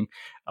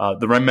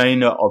the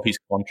remainder of his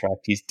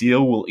contract. His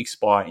deal will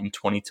expire in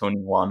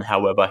 2021.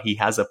 However, he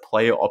has a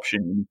player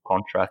option in his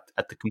contract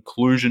at the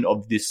conclusion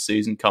of this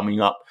season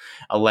coming up,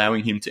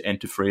 allowing him to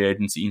enter free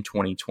agency in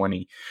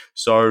 2020.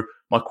 So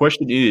my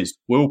question is,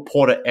 will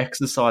Porter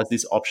exercise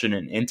this option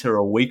and enter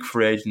a weak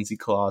free agency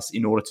class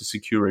in order to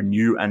secure a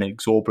new and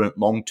exorbitant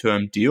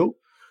long-term deal?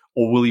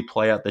 Or will he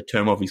play out the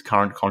term of his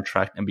current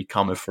contract and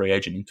become a free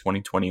agent in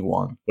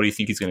 2021? What do you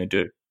think he's going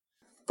to do?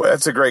 Well,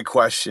 that's a great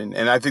question.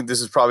 And I think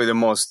this is probably the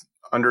most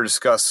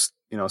under-discussed,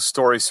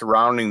 story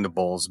surrounding the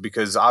Bulls,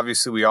 because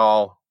obviously we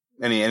all,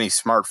 any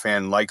smart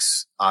fan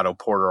likes Otto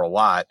Porter a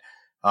lot.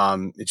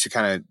 It should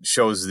kind of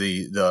shows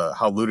the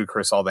how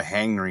ludicrous all the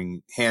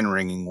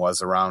hand-wringing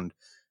was around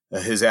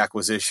his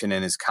acquisition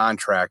and his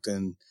contract,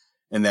 and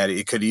that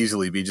it could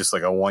easily be just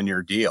like a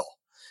 1-year deal.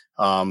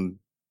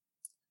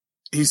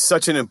 He's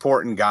such an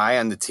important guy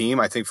on the team,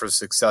 I think, for the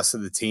success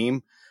of the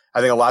team.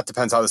 I think a lot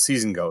depends how the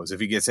season goes.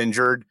 If he gets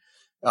injured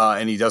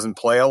and he doesn't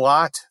play a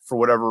lot for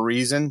whatever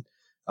reason,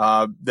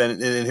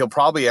 then he'll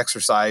probably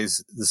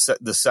exercise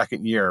the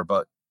second year.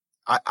 But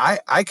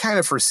I kind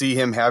of foresee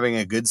him having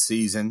a good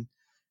season,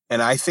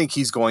 and I think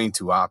he's going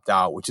to opt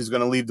out, which is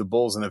going to leave the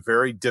Bulls in a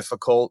very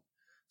difficult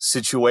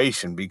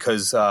situation,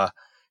 because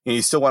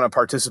you still want to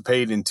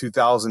participate in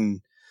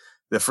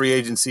the free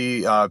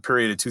agency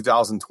period of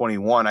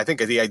 2021. I think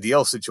the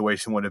ideal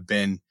situation would have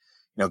been,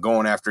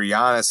 going after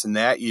Giannis in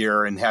that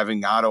year and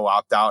having Otto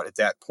opt out at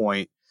that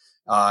point,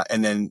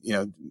 and then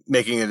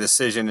making a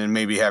decision and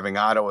maybe having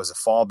Otto as a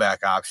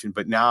fallback option.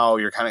 But now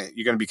you're going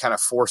to be kind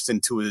of forced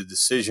into a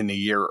decision a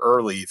year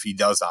early if he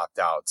does opt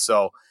out.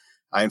 So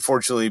I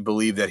unfortunately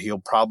believe that he'll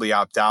probably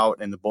opt out,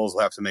 and the Bulls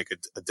will have to make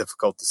a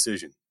difficult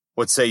decision.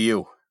 What say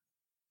you?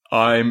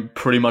 I'm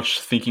pretty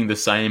much thinking the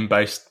same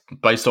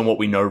based on what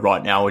we know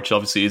right now, which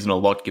obviously isn't a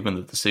lot given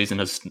that the season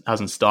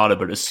hasn't started.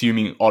 But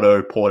assuming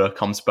Otto Porter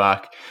comes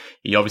back,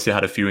 he obviously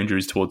had a few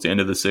injuries towards the end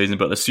of the season,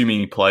 but assuming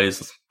he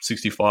plays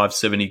 65,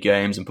 70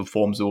 games and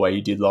performs the way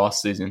he did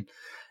last season,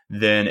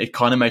 then it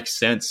kind of makes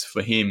sense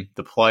for him,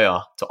 the player,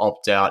 to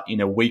opt out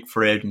in a weak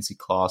free agency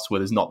class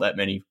where there's not that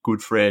many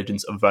good free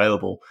agents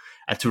available,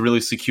 and to really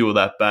secure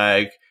that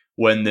bag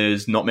when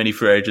there's not many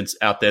free agents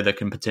out there that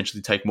can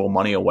potentially take more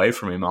money away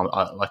from him.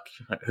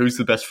 Who's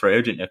the best free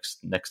agent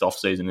next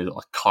offseason? Is it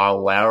like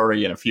Kyle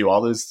Lowry and a few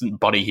others?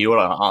 Buddy Hield?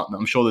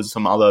 I'm sure there's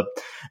some other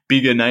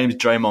bigger names,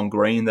 Draymond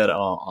Green, that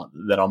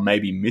are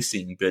maybe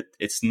missing, but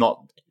it's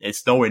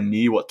nowhere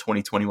near what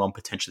 2021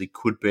 potentially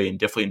could be, and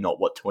definitely not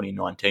what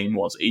 2019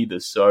 was either.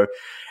 So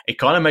it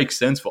kind of makes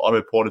sense for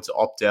Otto Porter to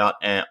opt out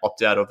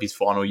of his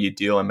final year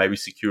deal and maybe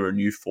secure a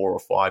new 4 or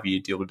 5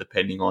 year deal,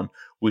 depending on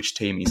which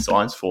team he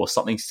signs for.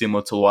 Something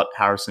similar to what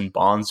Harrison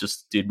Barnes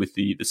just did with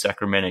the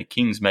Sacramento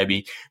Kings.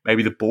 Maybe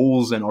the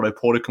Bulls and Otto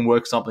Porter can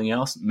work something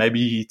else.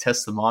 Maybe he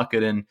tests the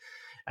market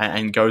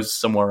and goes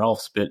somewhere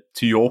else. But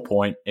to your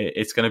point,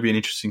 it's going to be an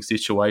interesting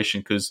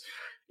situation, because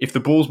if the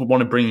Bulls would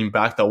want to bring him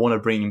back, they'll want to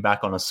bring him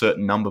back on a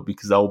certain number,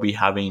 because they'll be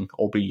hoping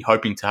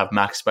to have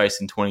max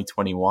space in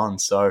 2021.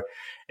 So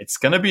it's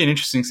going to be an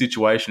interesting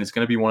situation. It's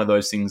going to be one of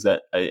those things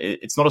that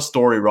it's not a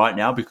story right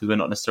now, because we're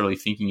not necessarily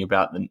thinking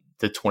about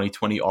the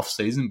 2020 off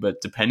season,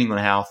 but depending on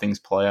how things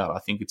play out, I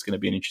think it's going to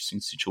be an interesting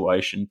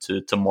situation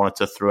to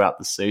monitor throughout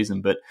the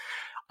season. But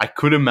I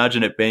could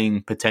imagine it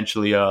being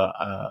potentially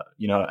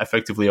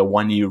effectively a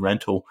 1-year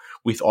rental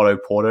with Otto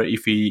Porter.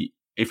 If he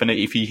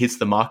hits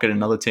the market,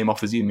 another team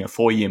offers him a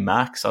 4-year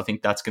max, I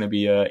think that's going to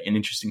be an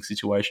interesting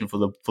situation for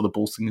the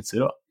Bulls to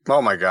consider.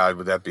 Oh my God,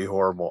 would that be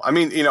horrible? I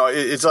mean,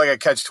 it's like a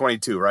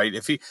catch-22, right?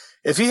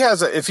 If he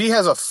has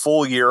a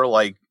full year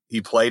like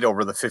he played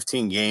over the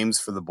 15 games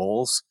for the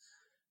Bulls,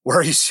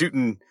 where he's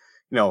shooting,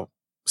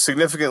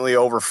 significantly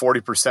over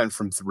 40%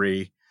 from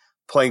three,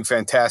 playing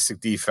fantastic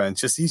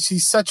defense,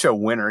 he's such a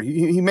winner.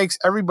 He makes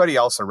everybody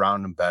else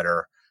around him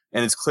better,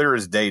 and it's clear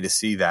as day to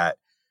see that.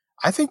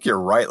 I think you're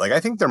right. Like, I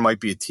think there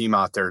might be a team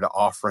out there to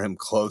offer him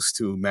close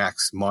to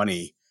max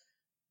money.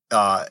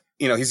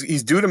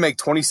 He's due to make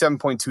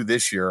 27.2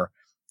 this year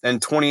and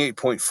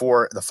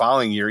 28.4 the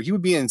following year. He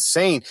would be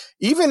insane.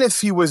 Even if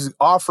he was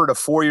offered a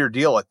 4-year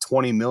deal at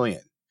 $20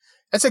 million,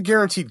 that's a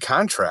guaranteed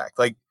contract.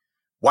 Like,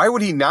 why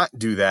would he not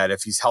do that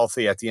if he's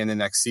healthy at the end of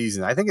next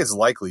season? I think it's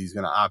likely he's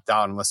going to opt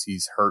out unless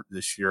he's hurt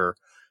this year.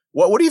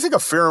 What do you think a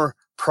fair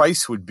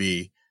price would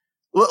be?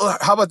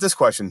 How about this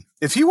question?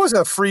 If he was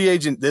a free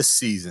agent this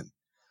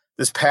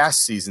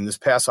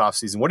past off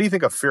season, what do you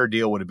think a fair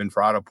deal would have been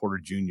for Otto Porter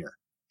Jr.?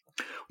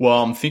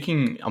 Well, I'm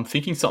thinking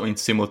something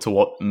similar to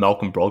what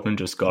Malcolm Brogdon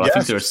just got. Yes. I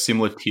think they're a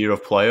similar tier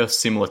of player,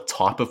 similar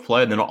type of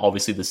player. They're not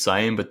obviously the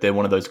same, but they're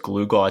one of those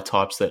glue guy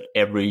types that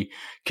every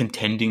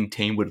contending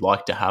team would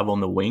like to have on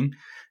the wing.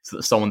 So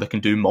that someone that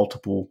can do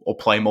multiple or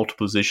play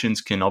multiple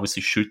positions, can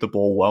obviously shoot the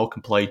ball well,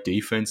 can play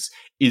defense,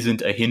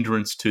 isn't a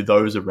hindrance to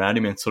those around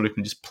him, and sort of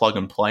can just plug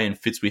and play and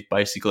fits with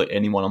basically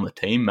anyone on the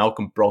team.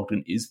 Malcolm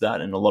Brogdon is that.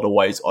 In a lot of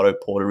ways, Otto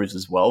Porter is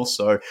as well.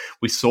 So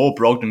we saw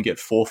Brogdon get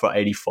 4 for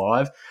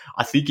 85.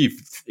 I think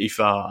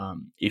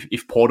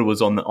if Porter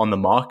was on the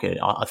market,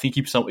 I think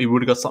he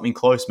would have got something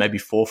close, maybe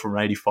 4 for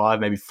 85,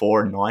 maybe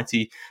 4 and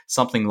 90,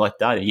 something like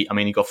that. He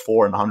got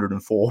 4 and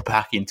 104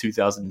 back in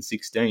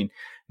 2016.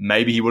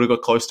 Maybe he would have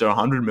got close to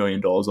 $100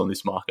 million on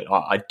this market.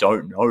 I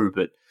don't know,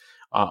 but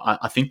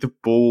I think the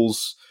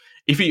Bulls,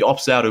 if he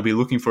opts out, he'll be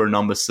looking for a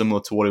number similar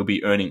to what he'll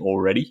be earning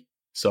already.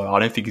 So I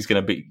don't think he's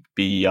going to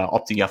be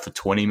opting out for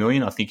 $20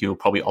 million. I think he'll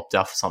probably opt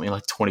out for something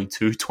like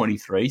 22,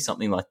 23,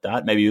 something like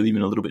that, maybe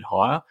even a little bit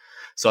higher.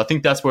 So I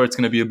think that's where it's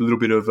going to be a little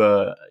bit of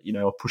a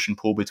push and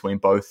pull between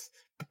both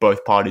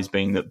parties,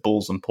 being the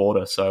Bulls and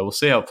Porter. So we'll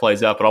see how it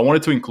plays out. But I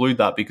wanted to include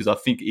that because I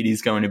think it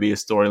is going to be a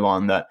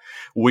storyline that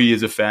we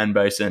as a fan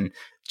base and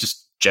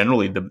just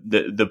generally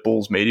the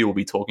Bulls media will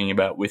be talking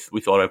about with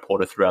Otto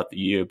Porter throughout the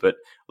year. But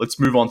let's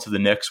move on to the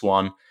next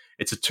one.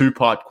 It's a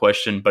 2-part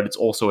question, but it's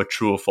also a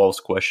true or false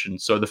question.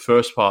 So the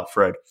first part,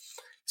 Fred,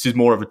 this is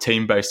more of a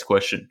team-based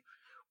question.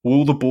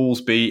 Will the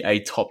Bulls be a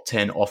top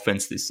 10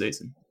 offense this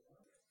season?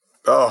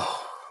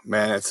 Oh,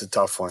 man, it's a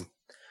tough one.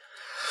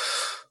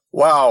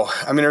 Wow.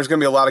 There's going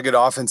to be a lot of good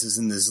offenses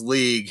in this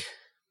league.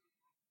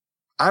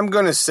 I'm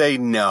going to say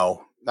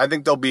no. I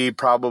think they'll be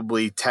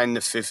probably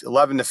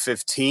 11 to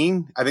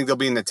 15. I think they'll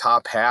be in the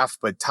top half,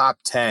 but top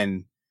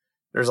 10,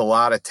 there's a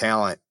lot of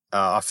talent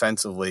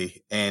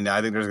offensively. And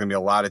I think there's going to be a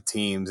lot of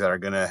teams that are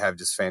going to have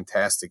just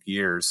fantastic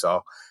years.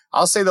 So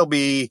I'll say they'll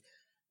be,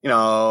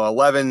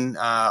 11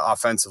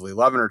 offensively,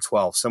 11 or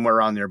 12, somewhere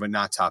around there, but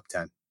not top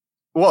 10.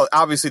 Well,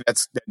 obviously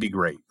that'd be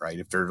great, right?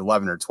 If they're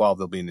 11 or 12,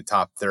 they'll be in the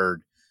top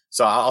third.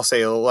 So I'll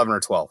say 11 or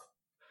 12.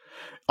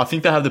 I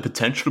think they have the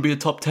potential to be a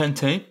top 10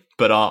 team,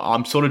 but I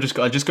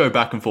just go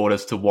back and forth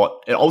as to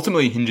what it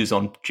ultimately hinges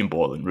on. Jim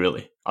Boylen,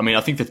 really.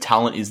 I think the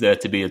talent is there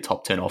to be a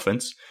top 10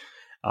 offense.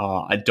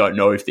 I don't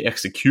know if the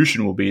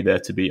execution will be there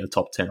to be a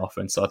top 10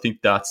 offense. So I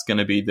think that's going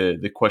to be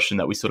the question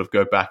that we sort of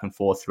go back and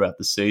forth throughout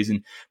the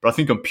season. But I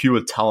think on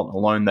pure talent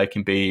alone, they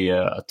can be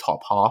a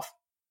top half.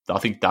 I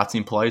think that's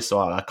in place. So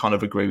I kind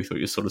of agree with what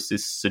you're sort of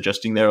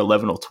suggesting there,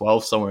 11 or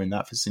 12, somewhere in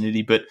that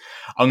vicinity. But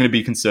I'm going to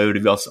be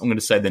conservative. I'm going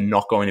to say they're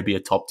not going to be a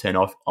top 10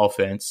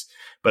 offense,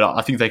 but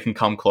I think they can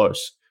come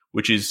close,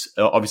 which is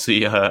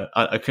obviously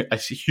a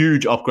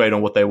huge upgrade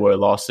on what they were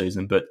last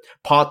season. But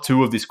part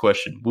 2 of this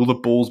question, will the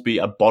Bulls be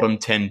a bottom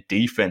 10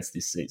 defense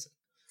this season?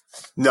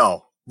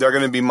 No, they're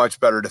going to be much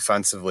better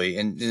defensively.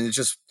 And it's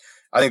just,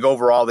 I think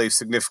overall they've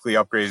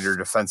significantly upgraded their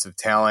defensive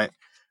talent.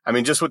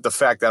 Just with the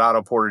fact that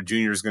Otto Porter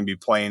Jr. is going to be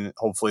playing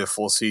hopefully a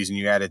full season,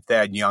 you added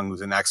Thad Young,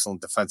 who's an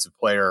excellent defensive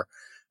player.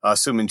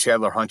 Assuming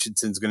Chandler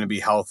Hutchinson's going to be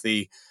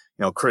healthy,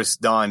 Chris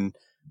Dunn,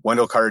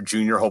 Wendell Carter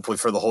Jr. hopefully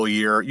for the whole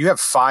year. You have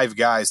 5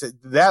 guys.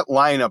 That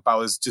lineup, I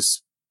was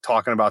just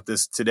talking about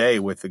this today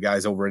with the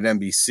guys over at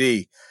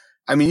NBC.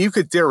 You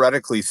could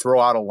theoretically throw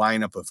out a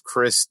lineup of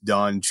Chris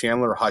Dunn,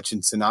 Chandler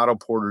Hutchinson, Otto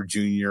Porter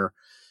Jr.,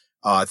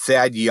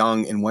 Thad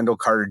Young, and Wendell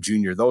Carter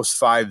Jr. Those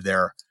 5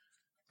 there.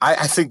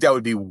 I think that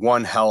would be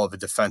one hell of a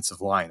defensive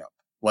lineup.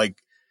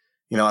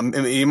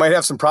 You might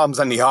have some problems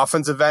on the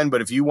offensive end,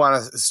 but if you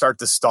want to start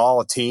to stall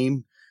a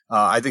team,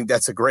 I think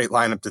that's a great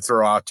lineup to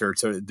throw out there.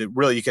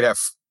 Really, you could have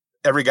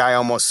every guy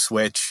almost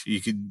switch. You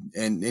could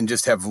and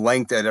just have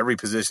length at every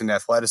position,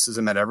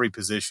 athleticism at every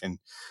position.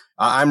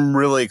 I'm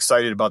really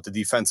excited about the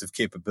defensive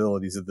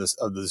capabilities of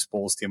this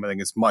Bulls team. I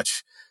think it's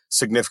much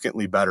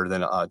significantly better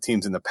than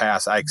teams in the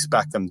past. I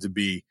expect them to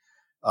be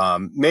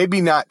maybe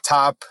not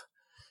top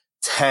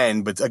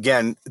 10, but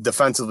again,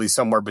 defensively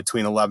somewhere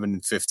between 11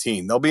 and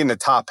 15. They'll be in the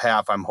top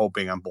half, I'm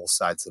hoping, on both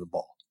sides of the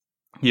ball.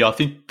 Yeah, I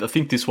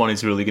think this one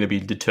is really going to be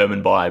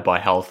determined by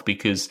health,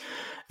 because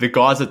the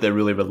guys that they're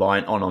really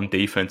reliant on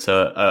defense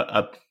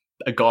are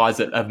guys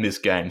that have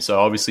missed games. So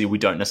obviously we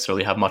don't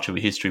necessarily have much of a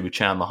history with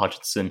Chandler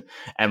Hutchinson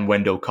and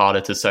Wendell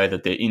Carter to say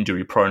that they're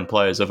injury-prone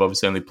players. They've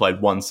obviously only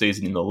played 1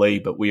 season in the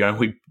league, but we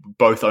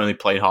both only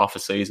played half a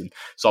season.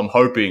 So I'm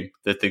hoping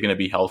that they're going to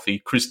be healthy.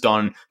 Chris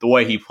Dunn, the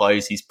way he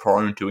plays, he's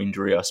prone to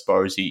injury, I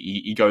suppose.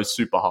 He goes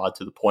super hard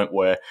to the point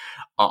where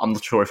I'm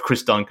not sure if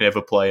Chris Dunn can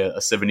ever play a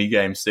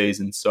 70-game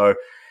season. So,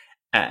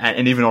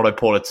 and even Otto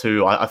Porter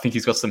too, I think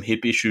he's got some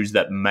hip issues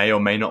that may or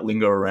may not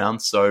linger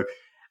around. So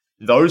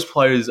those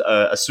players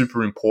are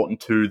super important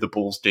to the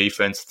Bulls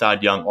defense.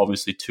 Thad Young,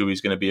 obviously, too, is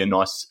going to be a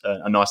nice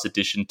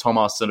addition.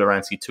 Tomas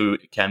Satoransky, too,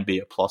 can be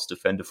a plus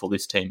defender for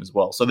this team as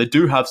well. So they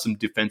do have some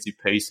defensive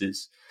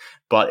pieces,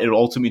 but it'll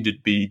ultimately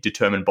be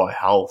determined by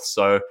health.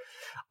 So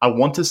I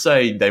want to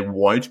say they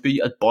won't be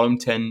a bottom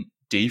 10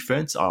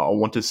 defense. I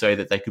want to say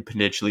that they could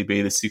potentially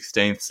be the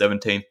 16th,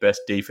 17th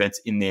best defense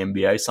in the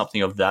NBA,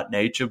 something of that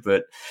nature.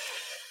 But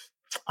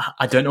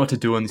I don't know what to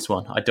do on this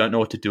one. I don't know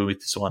what to do with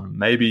this one.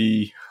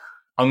 Maybe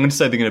I'm going to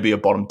say they're going to be a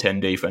bottom 10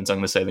 defense. I'm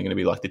going to say they're going to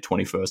be like the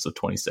 21st or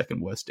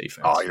 22nd worst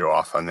defense. Oh, you're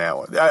off on that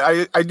one.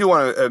 I do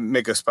want to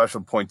make a special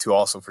point, too,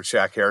 also for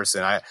Shaq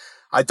Harrison.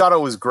 I thought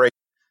it was great.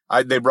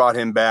 They brought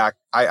him back.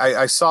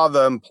 I saw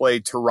them play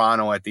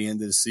Toronto at the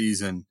end of the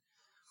season,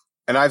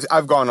 and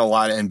I've gone to a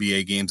lot of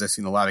NBA games. I've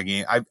seen a lot of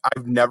games.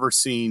 I've never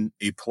seen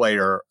a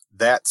player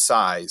that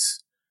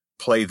size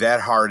play that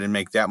hard and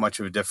make that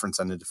much of a difference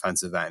on the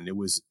defensive end. It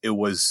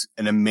was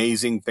an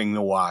amazing thing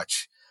to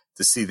watch,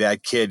 to see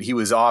that kid. He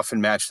was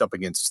often matched up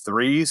against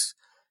threes,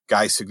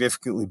 guys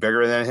significantly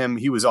bigger than him.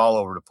 He was all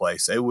over the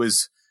place.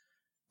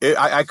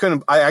 I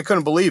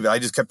couldn't believe it. I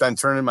just kept on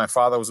turning. My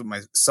father was with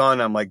my son.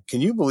 I'm like,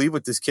 can you believe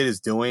what this kid is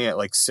doing at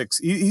like 6?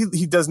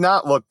 He does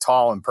not look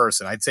tall in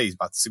person. I'd say he's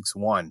about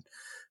 6'1",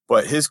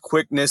 but his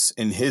quickness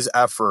and his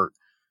effort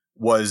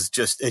was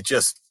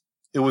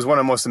it was one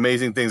of the most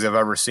amazing things I've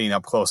ever seen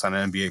up close on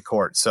an NBA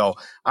court. So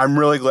I'm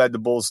really glad the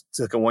Bulls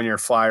took a 1-year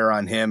flyer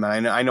on him.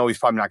 And I know he's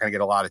probably not going to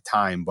get a lot of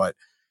time, but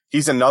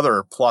he's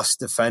another plus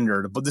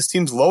defender. But this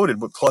team's loaded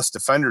with plus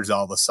defenders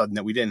all of a sudden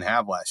that we didn't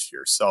have last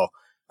year. So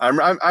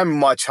I'm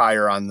much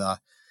higher on the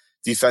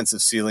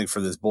defensive ceiling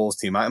for this Bulls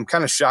team. I'm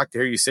kind of shocked to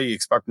hear you say you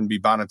expect them to be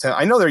bottom 10.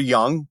 I know they're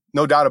young,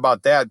 no doubt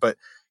about that. But,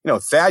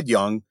 Thad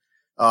Young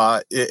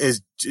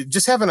is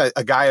just having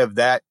a guy of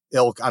that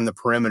ilk on the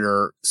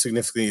perimeter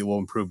significantly will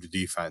improve the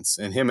defense.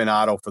 And him and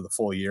Otto for the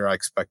full year, I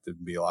expect it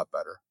to be a lot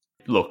better.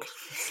 Look,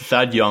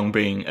 Thad Young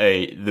being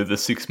the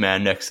sixth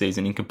man next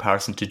season in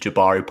comparison to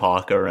Jabari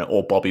Parker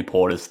or Bobby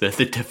Portis, the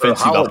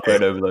defensive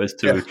upgrade over those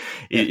two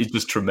is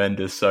just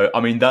tremendous. So, I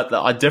mean, that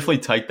I definitely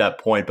take that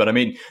point. But, I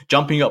mean,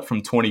 jumping up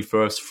from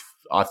 21st,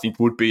 I think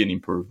would be an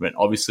improvement.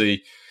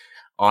 Obviously,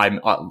 I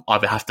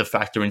have to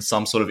factor in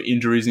some sort of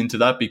injuries into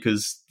that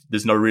because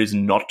there's no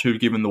reason not to,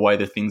 given the way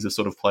that things have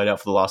sort of played out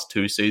for the last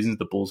 2 seasons.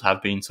 The Bulls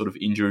have been sort of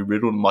injury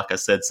riddled. And like I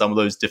said, some of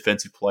those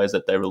defensive players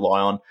that they rely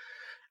on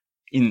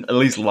in at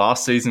least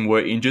last season were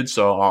injured.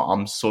 So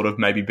I'm sort of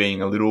maybe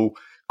being a little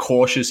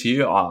cautious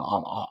here.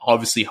 I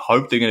obviously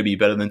hope they're going to be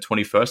better than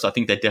 21st. I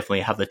think they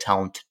definitely have the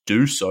talent to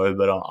do so,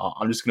 but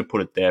I'm just going to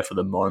put it there for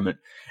the moment.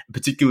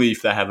 Particularly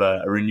if they have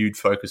a renewed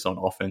focus on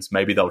offense,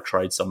 maybe they'll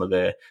trade some of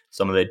their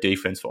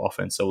defense for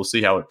offense. So we'll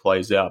see how it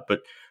plays out. But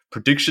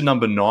prediction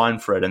number 9,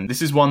 Fred, and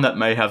this is one that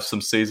may have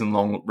some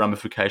season-long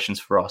ramifications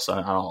for us.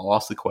 And I'll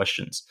ask the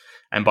questions.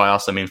 And by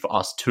us, I mean for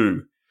us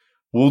too.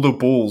 Will the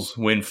Bulls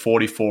win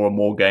 44 or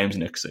more games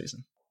next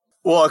season?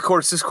 Well, of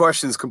course, this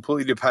question is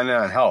completely dependent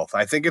on health.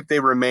 I think if they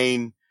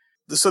remain,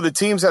 so the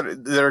teams that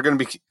are going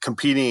to be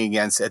competing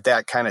against at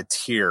that kind of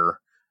tier,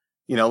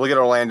 look at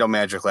Orlando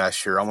Magic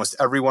last year. Almost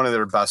every one of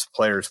their best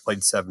players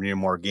played 70 or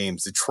more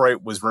games.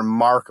 Detroit was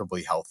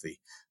remarkably healthy.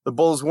 The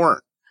Bulls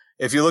weren't.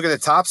 If you look at the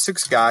top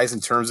 6 guys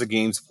in terms of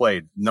games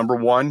played, number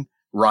 1,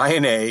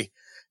 Ryan A.,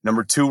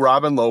 number 2,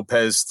 Robin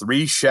Lopez,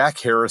 3,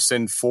 Shaq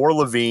Harrison, 4,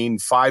 Levine,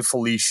 5,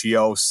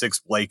 Felicio, 6,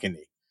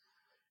 Blakeney.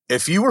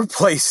 If you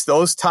replace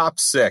those top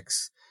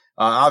 6,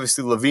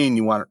 obviously Levine,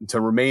 you want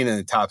to remain in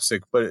the top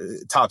 6,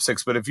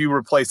 but if you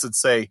replace,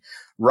 let's say,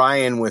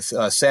 Ryan with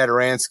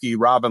Satoransky,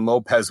 Robin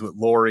Lopez with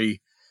Laurie,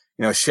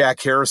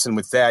 Shaq Harrison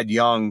with Thad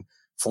Young,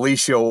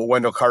 Felicio,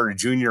 Wendell Carter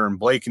Jr., and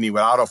Blakeney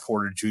with Otto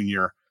Porter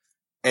Jr.,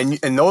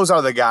 and those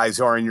are the guys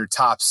who are in your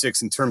top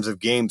 6 in terms of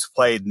games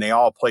played, and they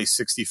all play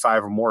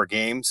 65 or more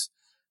games.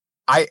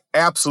 I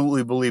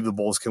absolutely believe the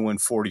Bulls can win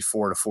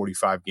 44 to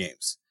 45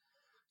 games.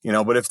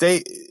 But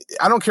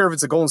I don't care if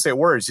it's the Golden State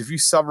Warriors. If you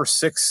suffer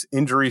 6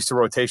 injuries to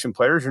rotation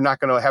players, you're not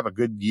going to have a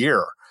good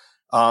year.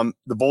 The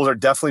Bulls are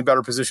definitely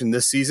better positioned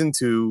this season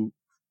to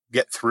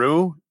get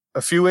through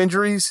a few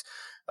injuries.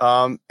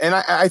 And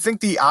I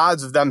think the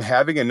odds of them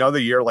having another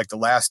year like the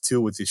last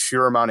 2 with the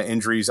sheer amount of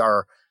injuries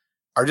are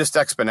just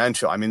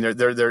exponential. I mean,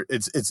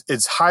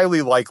 it's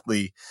highly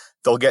likely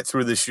they'll get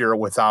through this year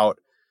without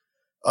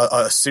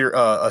a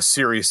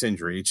serious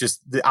injury. It's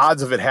just the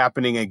odds of it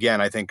happening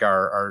again, I think,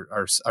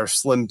 are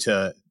slim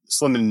to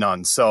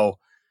none. So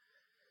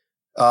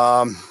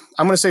I'm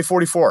going to say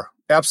 44.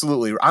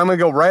 Absolutely, I'm going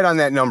to go right on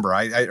that number.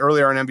 I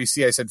earlier on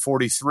NBC I said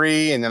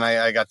 43, and then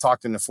I got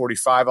talked into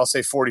 45. I'll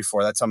say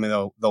 44. That's something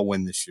they'll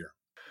win this year.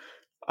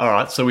 All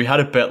right, so we had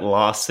a bet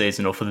last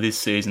season or for this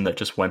season that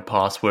just went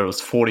past where it was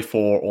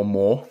 44 or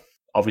more.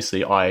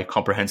 Obviously, I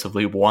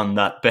comprehensively won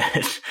that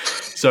bet.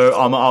 So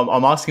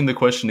I'm asking the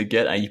question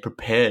again, are you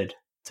prepared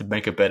to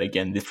make a bet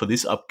again for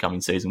this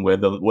upcoming season where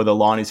the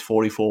line is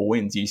 44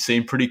 wins? You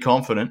seem pretty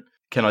confident.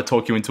 Can I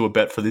talk you into a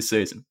bet for this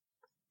season?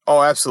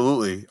 Oh,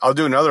 absolutely. I'll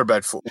do another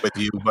bet with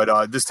you,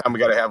 but this time we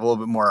got to have a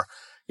little bit more,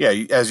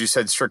 as you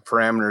said, strict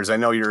parameters. I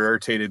know you're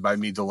irritated by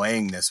me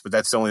delaying this, but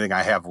that's the only thing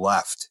I have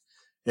left.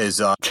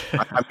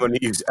 I'm going to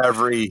use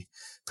every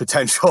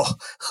potential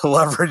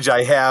leverage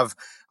I have.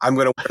 I'm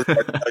going to wear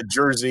a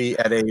jersey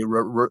at a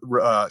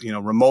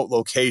remote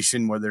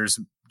location where there's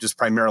just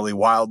primarily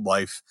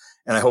wildlife,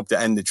 and I hope to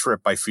end the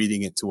trip by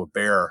feeding it to a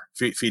bear,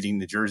 feeding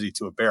the jersey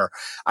to a bear.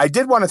 I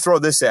did want to throw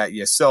this at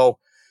you. So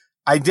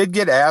I did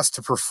get asked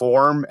to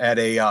perform at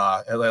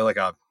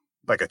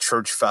like a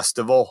church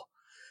festival.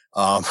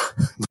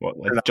 What,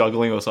 like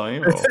juggling or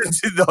something?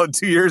 No,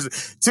 2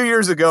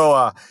 years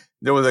ago.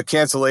 There was a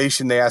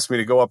cancellation. They asked me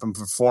to go up and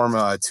perform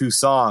 2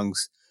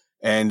 songs,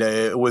 and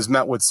it was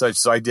met with such.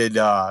 So I did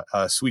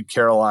Sweet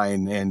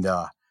Caroline and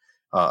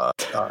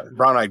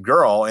Brown Eyed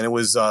Girl, and it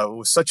was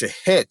such a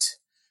hit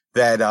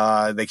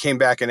that they came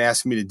back and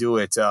asked me to do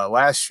it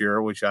last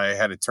year, which I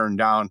had to turn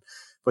down.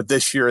 But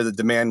this year the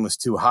demand was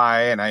too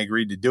high, and I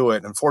agreed to do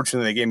it.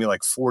 Unfortunately, they gave me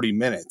like 40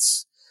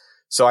 minutes,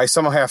 so I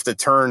somehow have to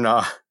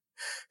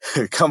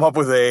come up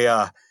with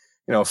a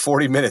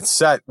 40-minute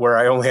set where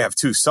I only have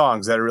 2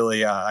 songs that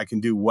really I can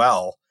do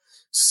well.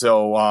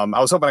 So I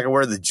was hoping I could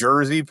wear the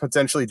jersey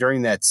potentially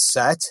during that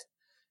set.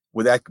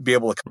 Would that be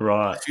able to come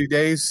Right. in a few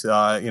days?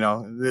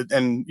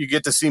 And you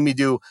get to see me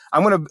do.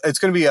 It's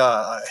going to be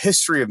a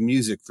history of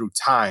music through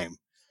time.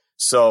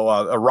 So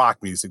a rock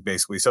music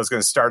basically. So it's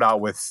going to start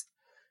out with,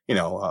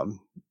 a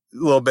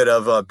little bit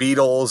of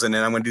Beatles, and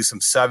then I'm going to do some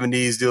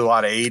 70s, do a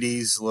lot of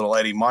 80s, a little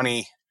Eddie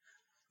Money.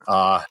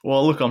 Well,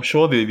 look, I'm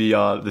sure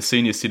the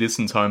senior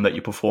citizens home that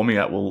you're performing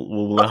at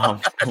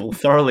will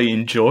thoroughly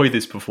enjoy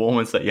this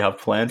performance that you have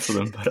planned for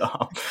them.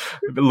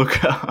 But look,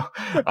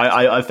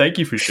 I thank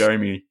you for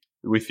showing me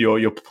with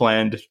your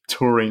planned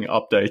touring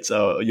updates,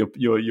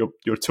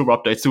 your tour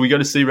updates. So we go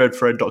to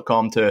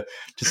searedfred.com to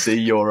see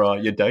your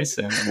dates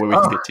and where we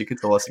can get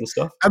tickets, all that sort of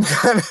stuff.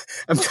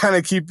 I'm kind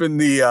of keeping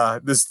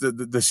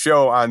the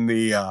show on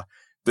the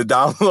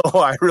down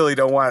low. I really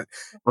don't want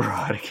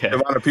the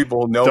amount of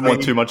people who know don't me.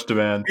 want too much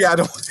demand. Yeah, I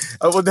don't.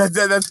 Well,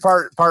 that's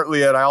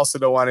partly it. I also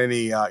don't want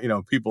any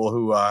people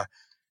who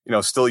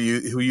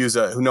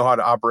who know how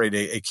to operate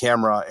a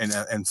camera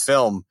and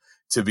film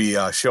to be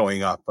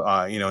showing up,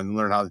 and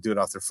learn how to do it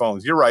off their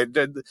phones. You're right.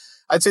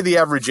 I'd say the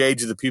average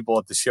age of the people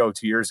at the show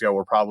 2 years ago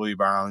were probably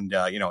around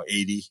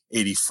 80,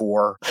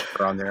 84,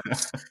 around there.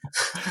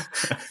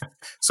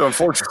 So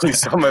unfortunately,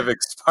 some have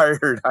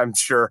expired, I'm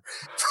sure,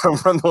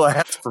 from the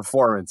last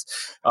performance,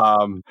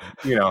 while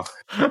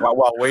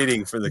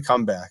waiting for the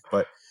comeback.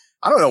 But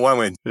I don't know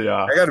when.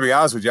 Yeah, I got to be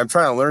honest with you. I'm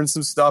trying to learn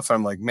some stuff.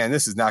 I'm like, man,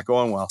 this is not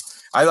going well.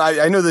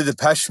 I know the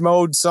Depeche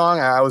Mode song.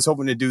 I was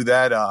hoping to do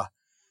that.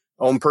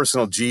 Own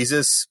Personal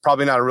Jesus.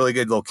 Probably not a really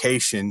good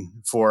location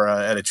for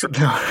at a trip.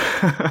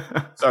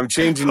 So I'm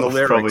changing the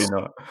lyrics. Probably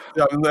not.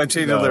 I'm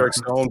changing the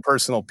lyrics to Own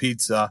Personal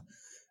Pizza.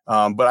 But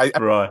I'm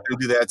going to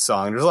do that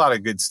song. There's a lot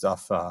of good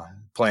stuff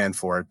planned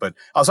for it. But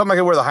I was hoping I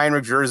could wear the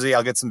Heinrich jersey.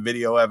 I'll get some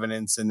video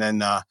evidence, and then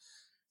that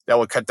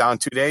would cut down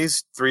 2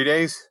 days, 3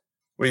 days.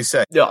 What do you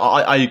say? Yeah,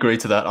 I agree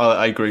to that.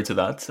 I agree to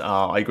that.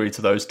 I agree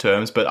to those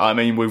terms. But I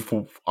mean,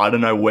 I don't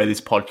know where this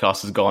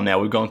podcast has gone now.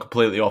 We've gone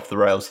completely off the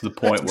rails to the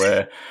point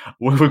where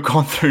we've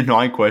gone through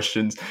 9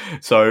 questions.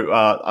 So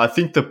I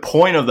think the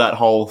point of that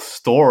whole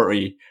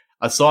story,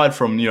 aside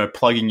from,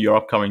 plugging your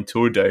upcoming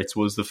tour dates,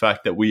 was the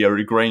fact that we are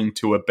agreeing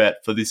to a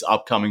bet for this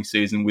upcoming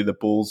season with the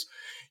Bulls.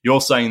 You're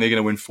saying they're going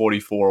to win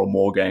 44 or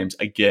more games.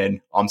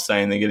 Again, I'm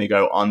saying they're going to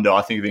go under.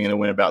 I think they're going to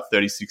win about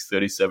 36,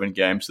 37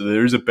 games. So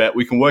there is a bet.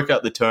 We can work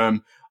out the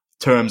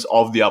terms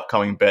of the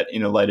upcoming bet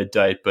in a later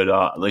date, but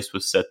at least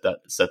we've set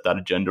that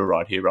agenda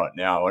right here, right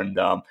now. And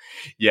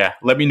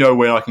let me know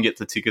when I can get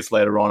the tickets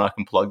later on. I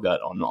can plug that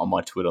on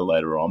my Twitter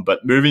later on.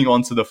 But moving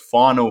on to the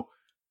final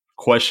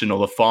question or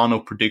the final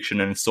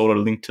prediction, and it's sort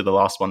of linked to the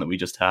last one that we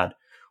just had.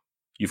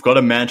 You've got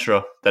a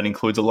mantra that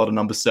includes a lot of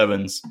number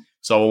 7s.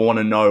 So I want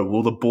to know,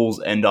 will the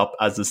Bulls end up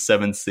as the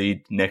 7th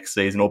seed next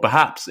season, or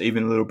perhaps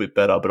even a little bit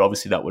better? But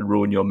obviously that would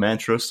ruin your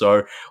mantra.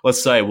 So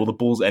let's say, will the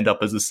Bulls end up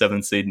as the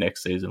 7th seed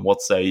next season?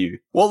 What say you?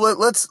 Well,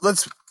 let's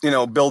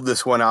build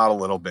this one out a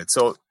little bit.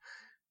 So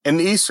in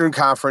the Eastern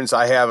Conference,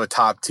 I have a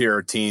top tier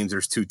of teams.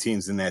 There's 2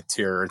 teams in that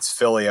tier. It's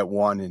Philly at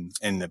 1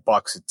 and the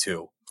Bucks at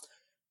 2.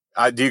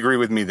 Do you agree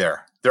with me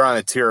there? They're on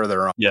a tier of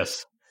their own.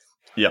 Yes.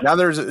 Yeah. Now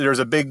there's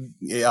a big,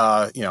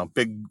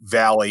 big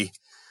valley.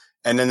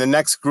 And then the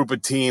next group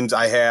of teams,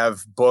 I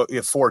have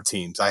 4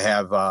 teams. I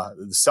have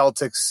the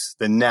Celtics,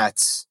 the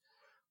Nets,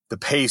 the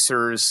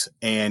Pacers,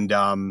 and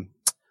the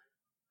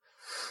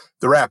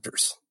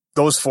Raptors.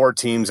 Those 4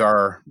 teams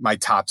are my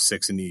top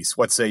 6 in the East.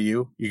 What say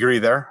you? You agree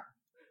there?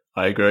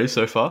 I agree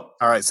so far.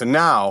 All right. So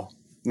now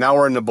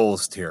we're in the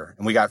Bulls tier,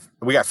 and we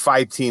got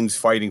 5 teams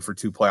fighting for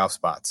 2 playoff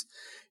spots.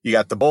 You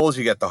got the Bulls,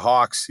 you got the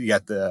Hawks, you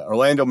got the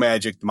Orlando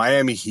Magic, the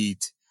Miami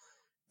Heat,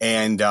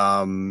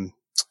 and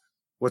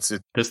what's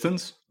it?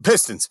 Pistons.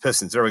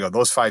 There we go.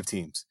 Those 5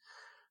 teams.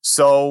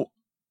 So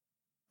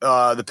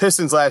the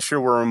Pistons last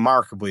year were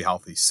remarkably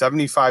healthy.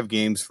 75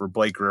 games for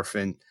Blake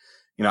Griffin.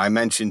 I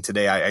mentioned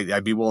today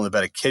I'd be willing to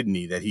bet a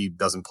kidney that he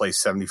doesn't play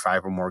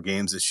 75 or more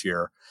games this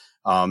year.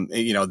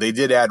 They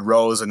did add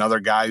Rose, another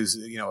guy who's,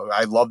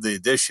 I love the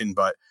addition,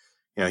 but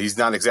he's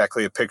not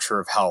exactly a picture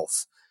of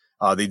health.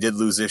 They did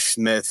lose Ish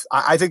Smith.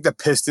 I think the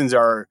Pistons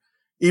are,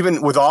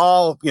 even with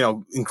all,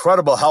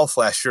 incredible health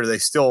last year, they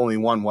still only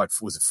won,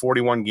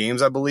 41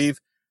 games, I believe.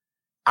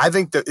 I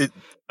think that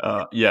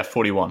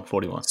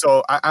 41.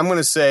 So I'm going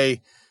to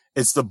say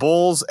it's the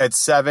Bulls at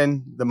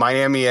 7, the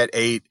Miami at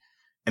 8,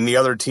 and the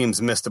other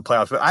teams missed the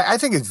playoffs. But I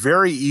think it's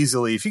very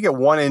easily, if you get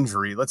one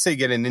injury, let's say you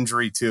get an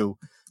injury to,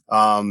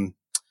 the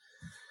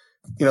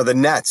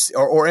Nets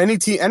or any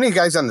team, any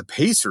guys on the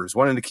Pacers,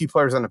 one of the key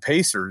players on the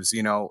Pacers,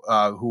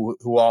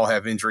 who all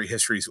have injury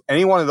histories.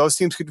 Any one of those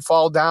teams could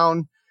fall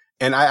down.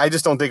 And I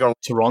just don't think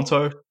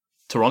Toronto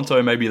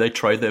Toronto, maybe they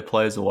trade their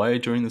players away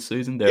during the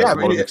season. There are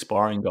a lot of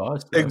expiring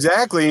guys. So.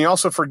 Exactly. And you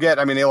also forget,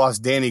 I mean, they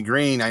lost Danny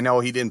Green. I know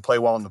he didn't play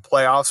well in the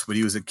playoffs, but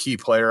he was a key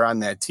player on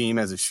that team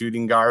as a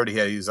shooting guard.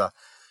 He's a,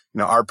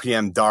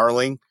 RPM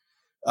darling.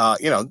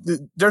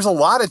 There's a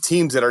lot of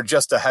teams that are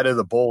just ahead of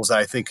the Bulls that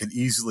I think could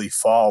easily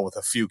fall with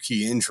a few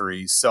key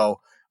injuries.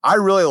 So I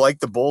really like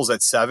the Bulls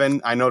at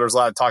 7. I know there's a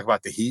lot of talk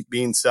about the Heat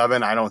being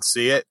 7. I don't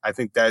see it. I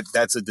think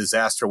that's a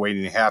disaster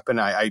waiting to happen.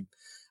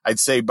 I'd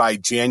say by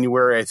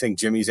January, I think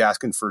Jimmy's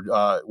asking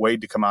for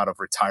Wade to come out of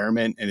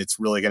retirement, and it's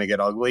really going to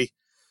get ugly.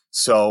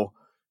 So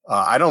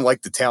I don't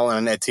like the talent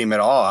on that team at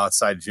all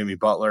outside of Jimmy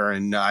Butler,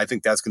 and I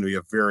think that's going to be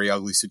a very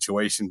ugly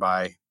situation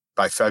by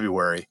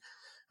February.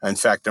 In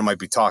fact, there might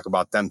be talk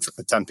about them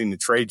attempting to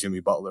trade Jimmy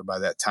Butler by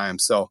that time.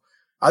 So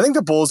I think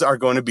the Bulls are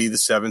going to be the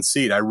 7th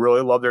seed. I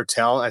really love their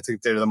talent. I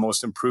think they're the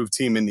most improved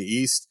team in the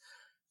East.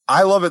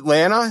 I love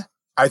Atlanta.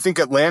 I think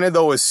Atlanta,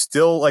 though, is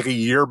still like a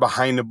year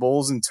behind the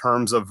Bulls in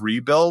terms of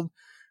rebuild.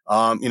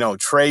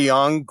 Trae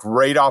Young,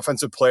 great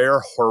offensive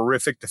player,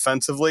 horrific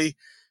defensively.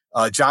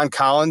 John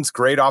Collins,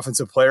 great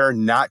offensive player,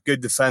 not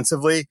good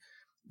defensively.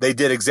 They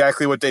did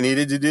exactly what they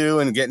needed to do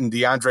in getting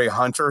DeAndre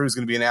Hunter, who's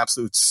going to be an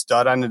absolute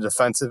stud on the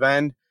defensive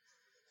end.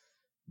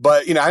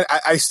 But,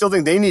 I still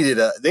think they needed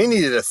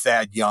a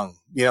Thad Young.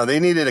 They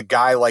needed a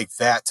guy like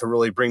that to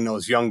really bring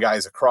those young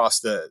guys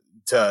across to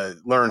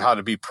learn how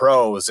to be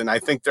pros. And I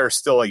think they're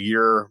still a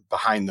year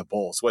behind the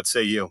Bulls. What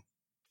say you?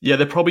 Yeah,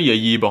 they're probably a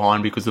year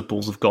behind because the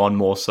Bulls have gone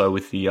more so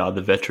with the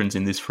veterans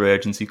in this free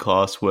agency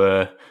class,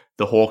 where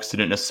the Hawks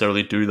didn't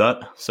necessarily do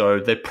that. So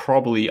they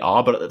probably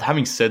are. But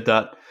having said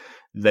that,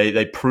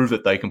 they prove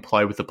that they can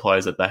play with the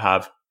players that they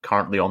have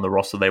currently on the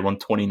roster. They won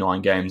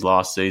 29 games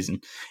last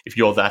season. If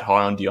you're that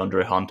high on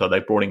DeAndre Hunter,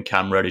 they brought in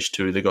Cam Reddish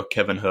too. They got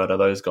Kevin Huerter.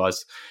 Those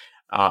guys,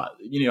 I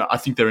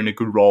think they're in a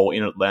good role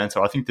in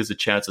Atlanta. I think there's a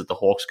chance that the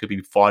Hawks could be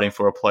fighting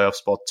for a playoff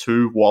spot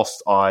too,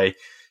 whilst I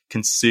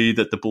can see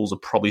that the Bulls are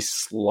probably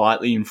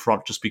slightly in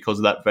front just because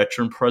of that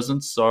veteran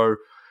presence. So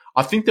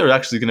I think they're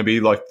actually going to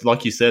be,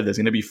 like you said, there's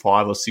going to be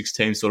 5 or 6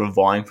 teams sort of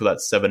vying for that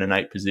 7 and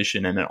 8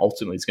 position, and then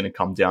ultimately it's going to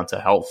come down to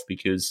health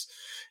because,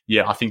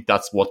 I think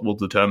that's what will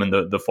determine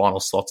the final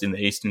slots in the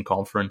Eastern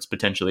Conference,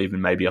 potentially even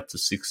maybe up to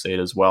 6th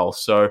seed as well.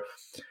 So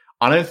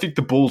I don't think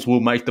the Bulls will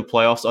make the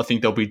playoffs. I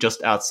think they'll be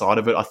just outside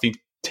of it. I think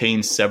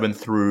teams 7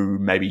 through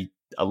maybe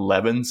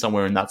 11,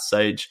 somewhere in that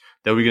stage,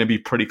 they're going to be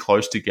pretty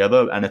close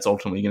together, and it's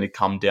ultimately going to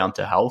come down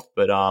to health.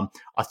 But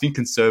I think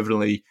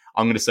conservatively,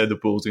 I'm going to say the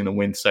Bulls are going to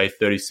win, say,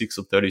 36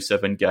 or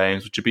 37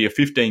 games, which would be a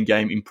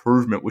 15-game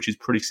improvement, which is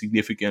pretty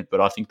significant,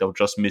 but I think they'll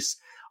just miss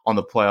on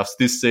the playoffs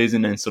this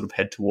season and sort of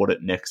head toward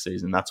it next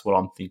season. That's what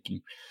I'm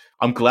thinking.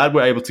 I'm glad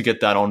we're able to get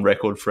that on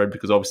record, Fred,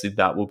 because obviously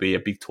that will be a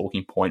big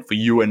talking point for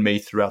you and me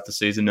throughout the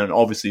season and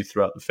obviously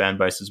throughout the fan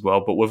base as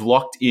well. But we've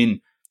locked in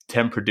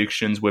 10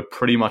 predictions. We're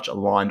pretty much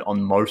aligned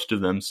on most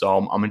of them. So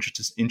I'm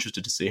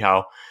interested to see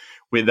how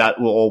that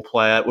will all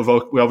play out.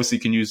 We obviously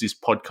can use this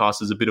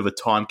podcast as a bit of a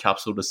time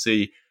capsule to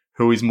see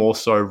who is more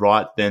so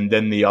right than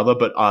the other.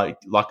 But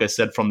like I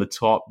said from the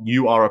top,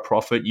 you are a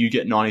prophet. You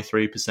get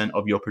 93%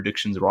 of your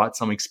predictions right.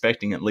 So I'm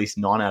expecting at least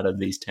 9 out of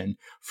these 10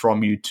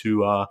 from you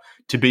to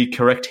be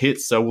correct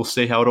hits. So we'll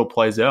see how it all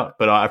plays out.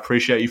 But I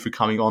appreciate you for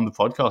coming on the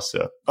podcast,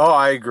 sir. Oh,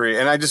 I agree.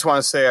 And I just want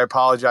to say I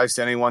apologize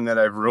to anyone that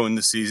I've ruined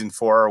the season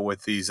for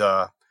with these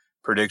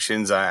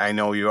predictions. I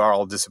know you are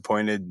all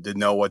disappointed to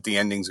know what the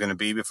ending's going to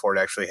be before it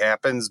actually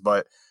happens,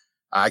 but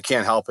I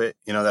can't help it.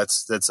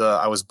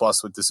 I was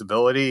blessed with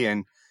disability,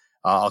 and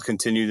I'll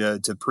continue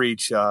to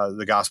preach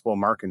the gospel of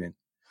marketing.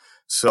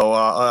 So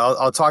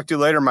I'll talk to you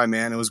later, my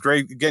man. It was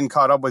great getting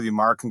caught up with you,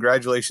 Mark.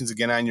 Congratulations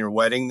again on your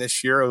wedding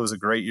this year. It was a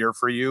great year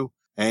for you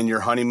and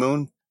your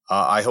honeymoon.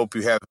 I hope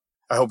you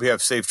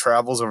have safe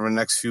travels over the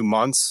next few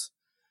months.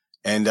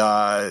 And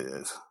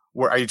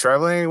where are you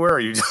traveling anywhere? Are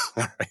you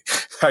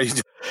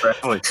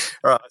traveling?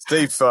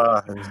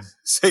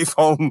 Safe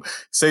home,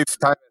 safe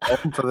time at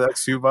home for the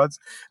next few months.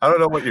 I don't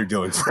know what you're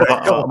doing.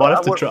 I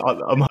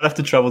might have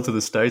to travel to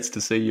the States to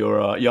see your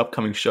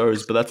upcoming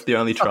shows, but that's the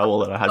only travel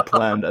that I had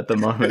planned at the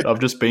moment. I've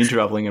just been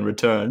traveling and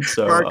returned.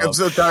 So Mark, I'm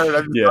so tired.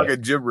 I've been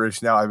talking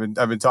gibberish now. I've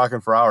been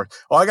talking for hours.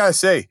 Oh, I gotta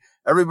say,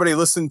 everybody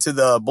listen to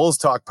the Bulls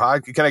Talk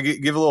pod. Can I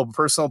give a little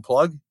personal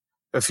plug?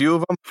 A few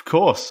of them, of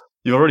course.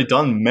 You've already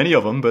done many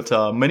of them,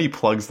 but many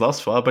plugs thus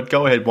far. But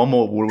go ahead, one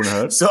more wouldn't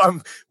hurt. So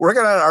I'm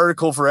working on an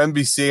article for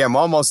NBC. I'm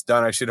almost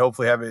done. I should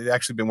hopefully have it.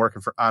 Actually, been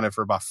working on it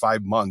for about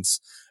 5 months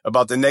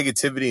about the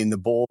negativity in the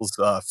Bulls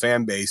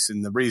fan base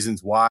and the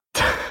reasons why.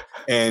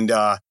 And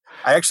I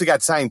actually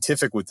got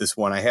scientific with this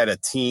one. I had a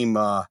team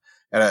at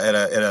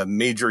a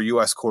major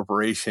U.S.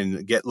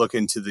 corporation look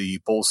into the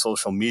Bulls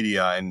social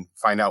media and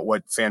find out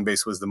what fan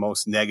base was the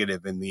most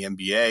negative in the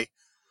NBA.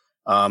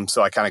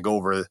 So I kind of go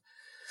over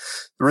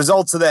the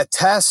results of that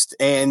test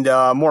and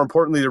more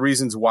importantly, the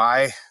reasons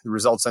why the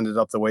results ended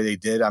up the way they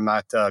did. I'm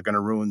not going to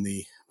ruin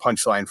the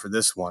punchline for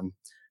this one.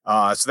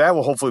 So that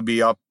will hopefully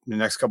be up in the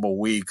next couple of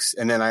weeks.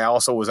 And then I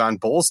also was on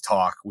Bulls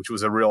Talk, which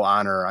was a real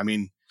honor. I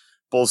mean,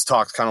 Bulls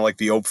Talk's kind of like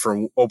the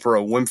Oprah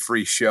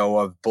Winfrey show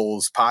of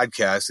Bulls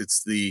podcast.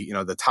 It's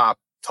the top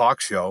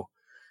talk show.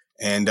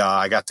 And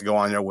I got to go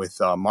on there with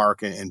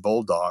Mark and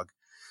Bulldog,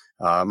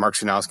 Mark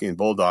Shanowski and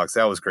Bulldogs.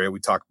 That was great. We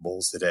talked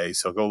Bulls today,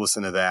 so go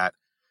listen to that.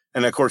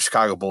 And of course,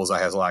 Chicago Bullseye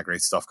has a lot of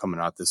great stuff coming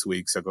out this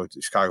week. So go to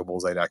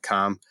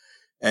chicagobullseye.com.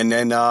 And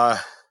then I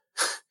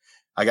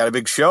got a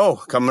big show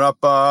coming up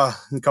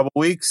in a couple of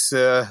weeks.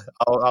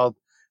 I'll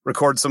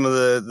record some of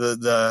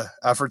the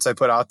efforts I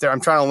put out there.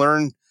 I'm trying to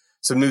learn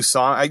some new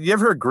songs. You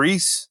ever heard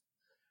Grease?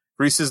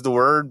 Grease is the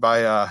Word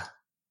by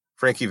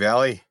Frankie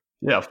Valli.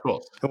 Yeah, of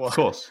course. Of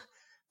course.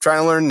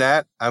 Trying to learn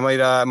that. I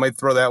might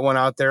throw that one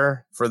out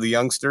there for the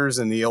youngsters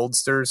and the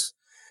oldsters.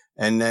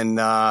 And then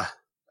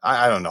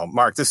I don't know,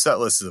 Mark, this set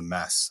list is a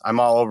mess. I'm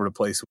all over the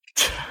place.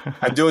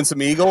 I'm doing some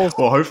Eagles.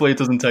 Well, hopefully it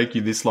doesn't take you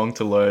this long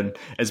to learn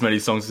as many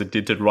songs as it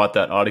did to write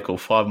that article.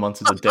 5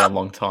 months is a damn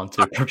long time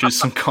to produce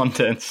some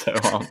content. So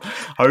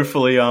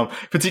hopefully,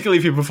 particularly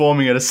if you're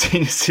performing at a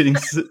senior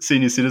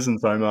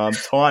citizens home,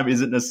 time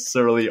isn't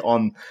necessarily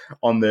on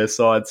their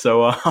side.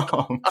 So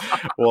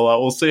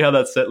we'll see how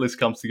that set list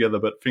comes together.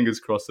 But fingers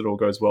crossed it all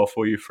goes well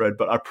for you, Fred.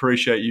 But I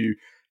appreciate you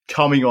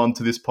coming on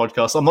to this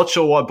podcast. I'm not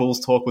sure why Bulls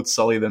Talk would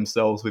sully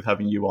themselves with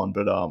having you on,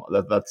 but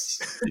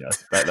that's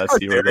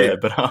here or there.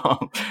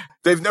 But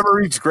they've never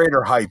reached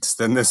greater heights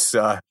than this.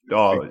 But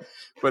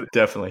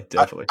definitely.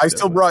 I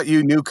still brought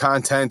you new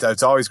content.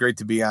 It's always great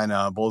to be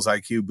on Bulls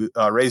IQ,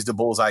 Raise the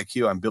Bulls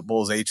IQ on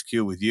Bulls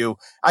HQ with you.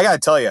 I got to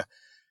tell you,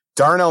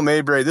 Darnell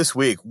Mayberry this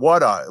week.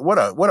 What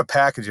a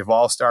package of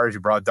all-stars.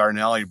 You brought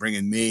Darnell, you bring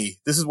in me.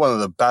 This is one of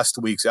the best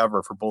weeks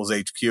ever for Bulls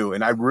HQ,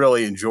 and I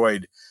really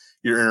enjoyed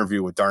your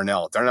interview with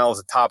Darnell. Darnell is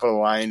a top of the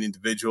line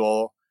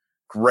individual,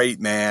 great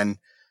man,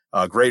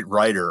 great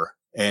writer.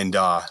 And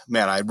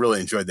man, I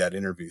really enjoyed that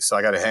interview. So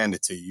I got to hand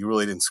it to you. You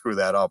really didn't screw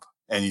that up,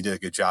 and you did a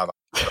good job.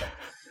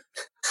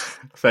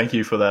 Thank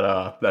you for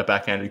that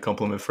backhanded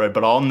compliment, Fred.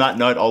 But on that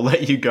note, I'll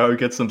let you go,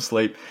 get some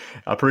sleep.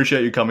 I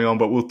appreciate you coming on,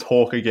 but we'll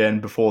talk again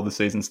before the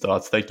season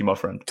starts. Thank you, my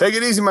friend. Take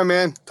it easy, my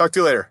man. Talk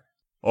to you later.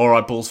 All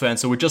right, Bulls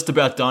fans, so we're just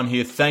about done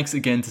here. Thanks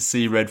again to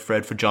C Red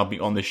Fred for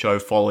jumping on the show.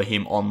 Follow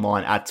him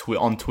online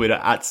on Twitter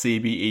at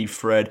CBE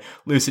Fred.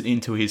 Listen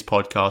into his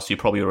podcast. You're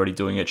probably already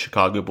doing it,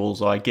 Chicago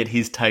Bullseye. Get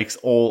his takes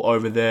all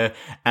over there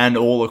and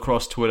all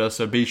across Twitter.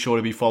 So be sure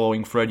to be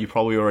following Fred. You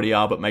probably already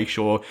are, but make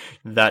sure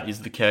that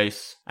is the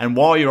case. And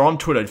while you're on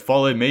Twitter,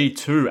 follow me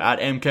too at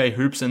MK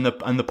Hoops, and the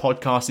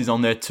podcast is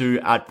on there too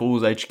at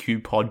Bulls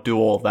HQ Pod. Do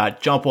all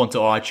that. Jump onto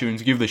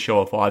iTunes, give the show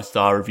a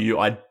 5-star review.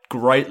 I'd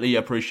greatly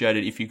appreciate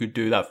it if you could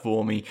do that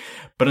for me.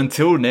 But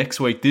until next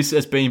week, this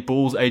has been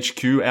Bulls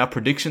HQ. Our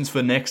predictions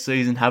for next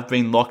season have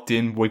been locked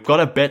in. We've got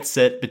a bet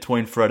set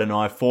between Fred and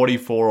I,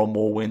 44 or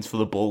more wins for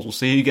the Bulls. We'll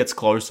see who gets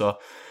closer.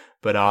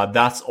 But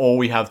that's all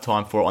we have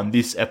time for on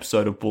this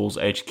episode of Bulls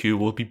HQ.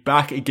 We'll be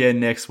back again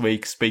next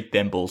week. Speak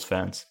then, Bulls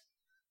fans.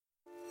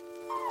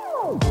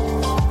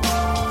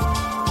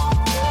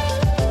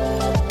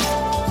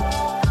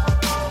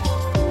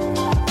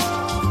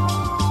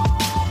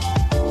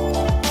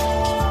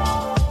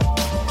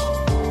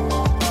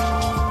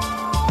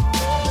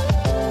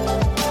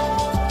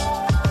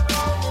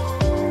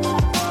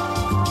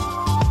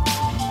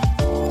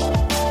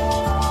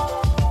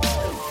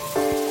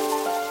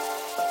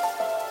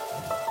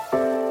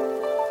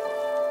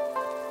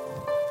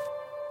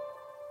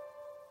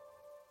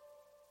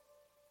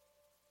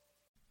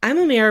 I'm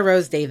Amira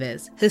Rose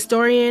Davis,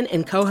 historian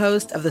and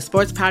co-host of the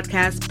sports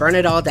podcast Burn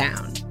It All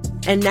Down.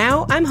 And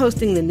now I'm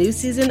hosting the new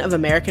season of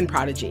American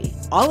Prodigy,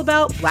 all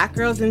about Black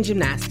girls in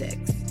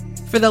gymnastics.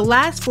 For the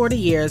last 40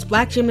 years,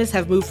 Black gymnasts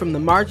have moved from the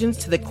margins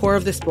to the core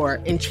of the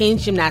sport and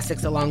changed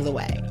gymnastics along the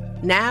way.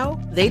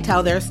 Now, they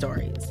tell their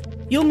stories.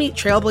 You'll meet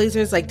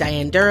trailblazers like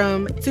Diane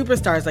Durham,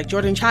 superstars like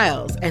Jordan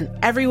Childs, and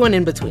everyone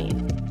in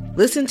between.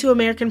 Listen to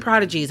American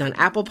Prodigies on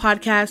Apple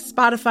Podcasts,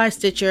 Spotify,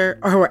 Stitcher,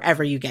 or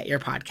wherever you get your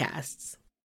podcasts.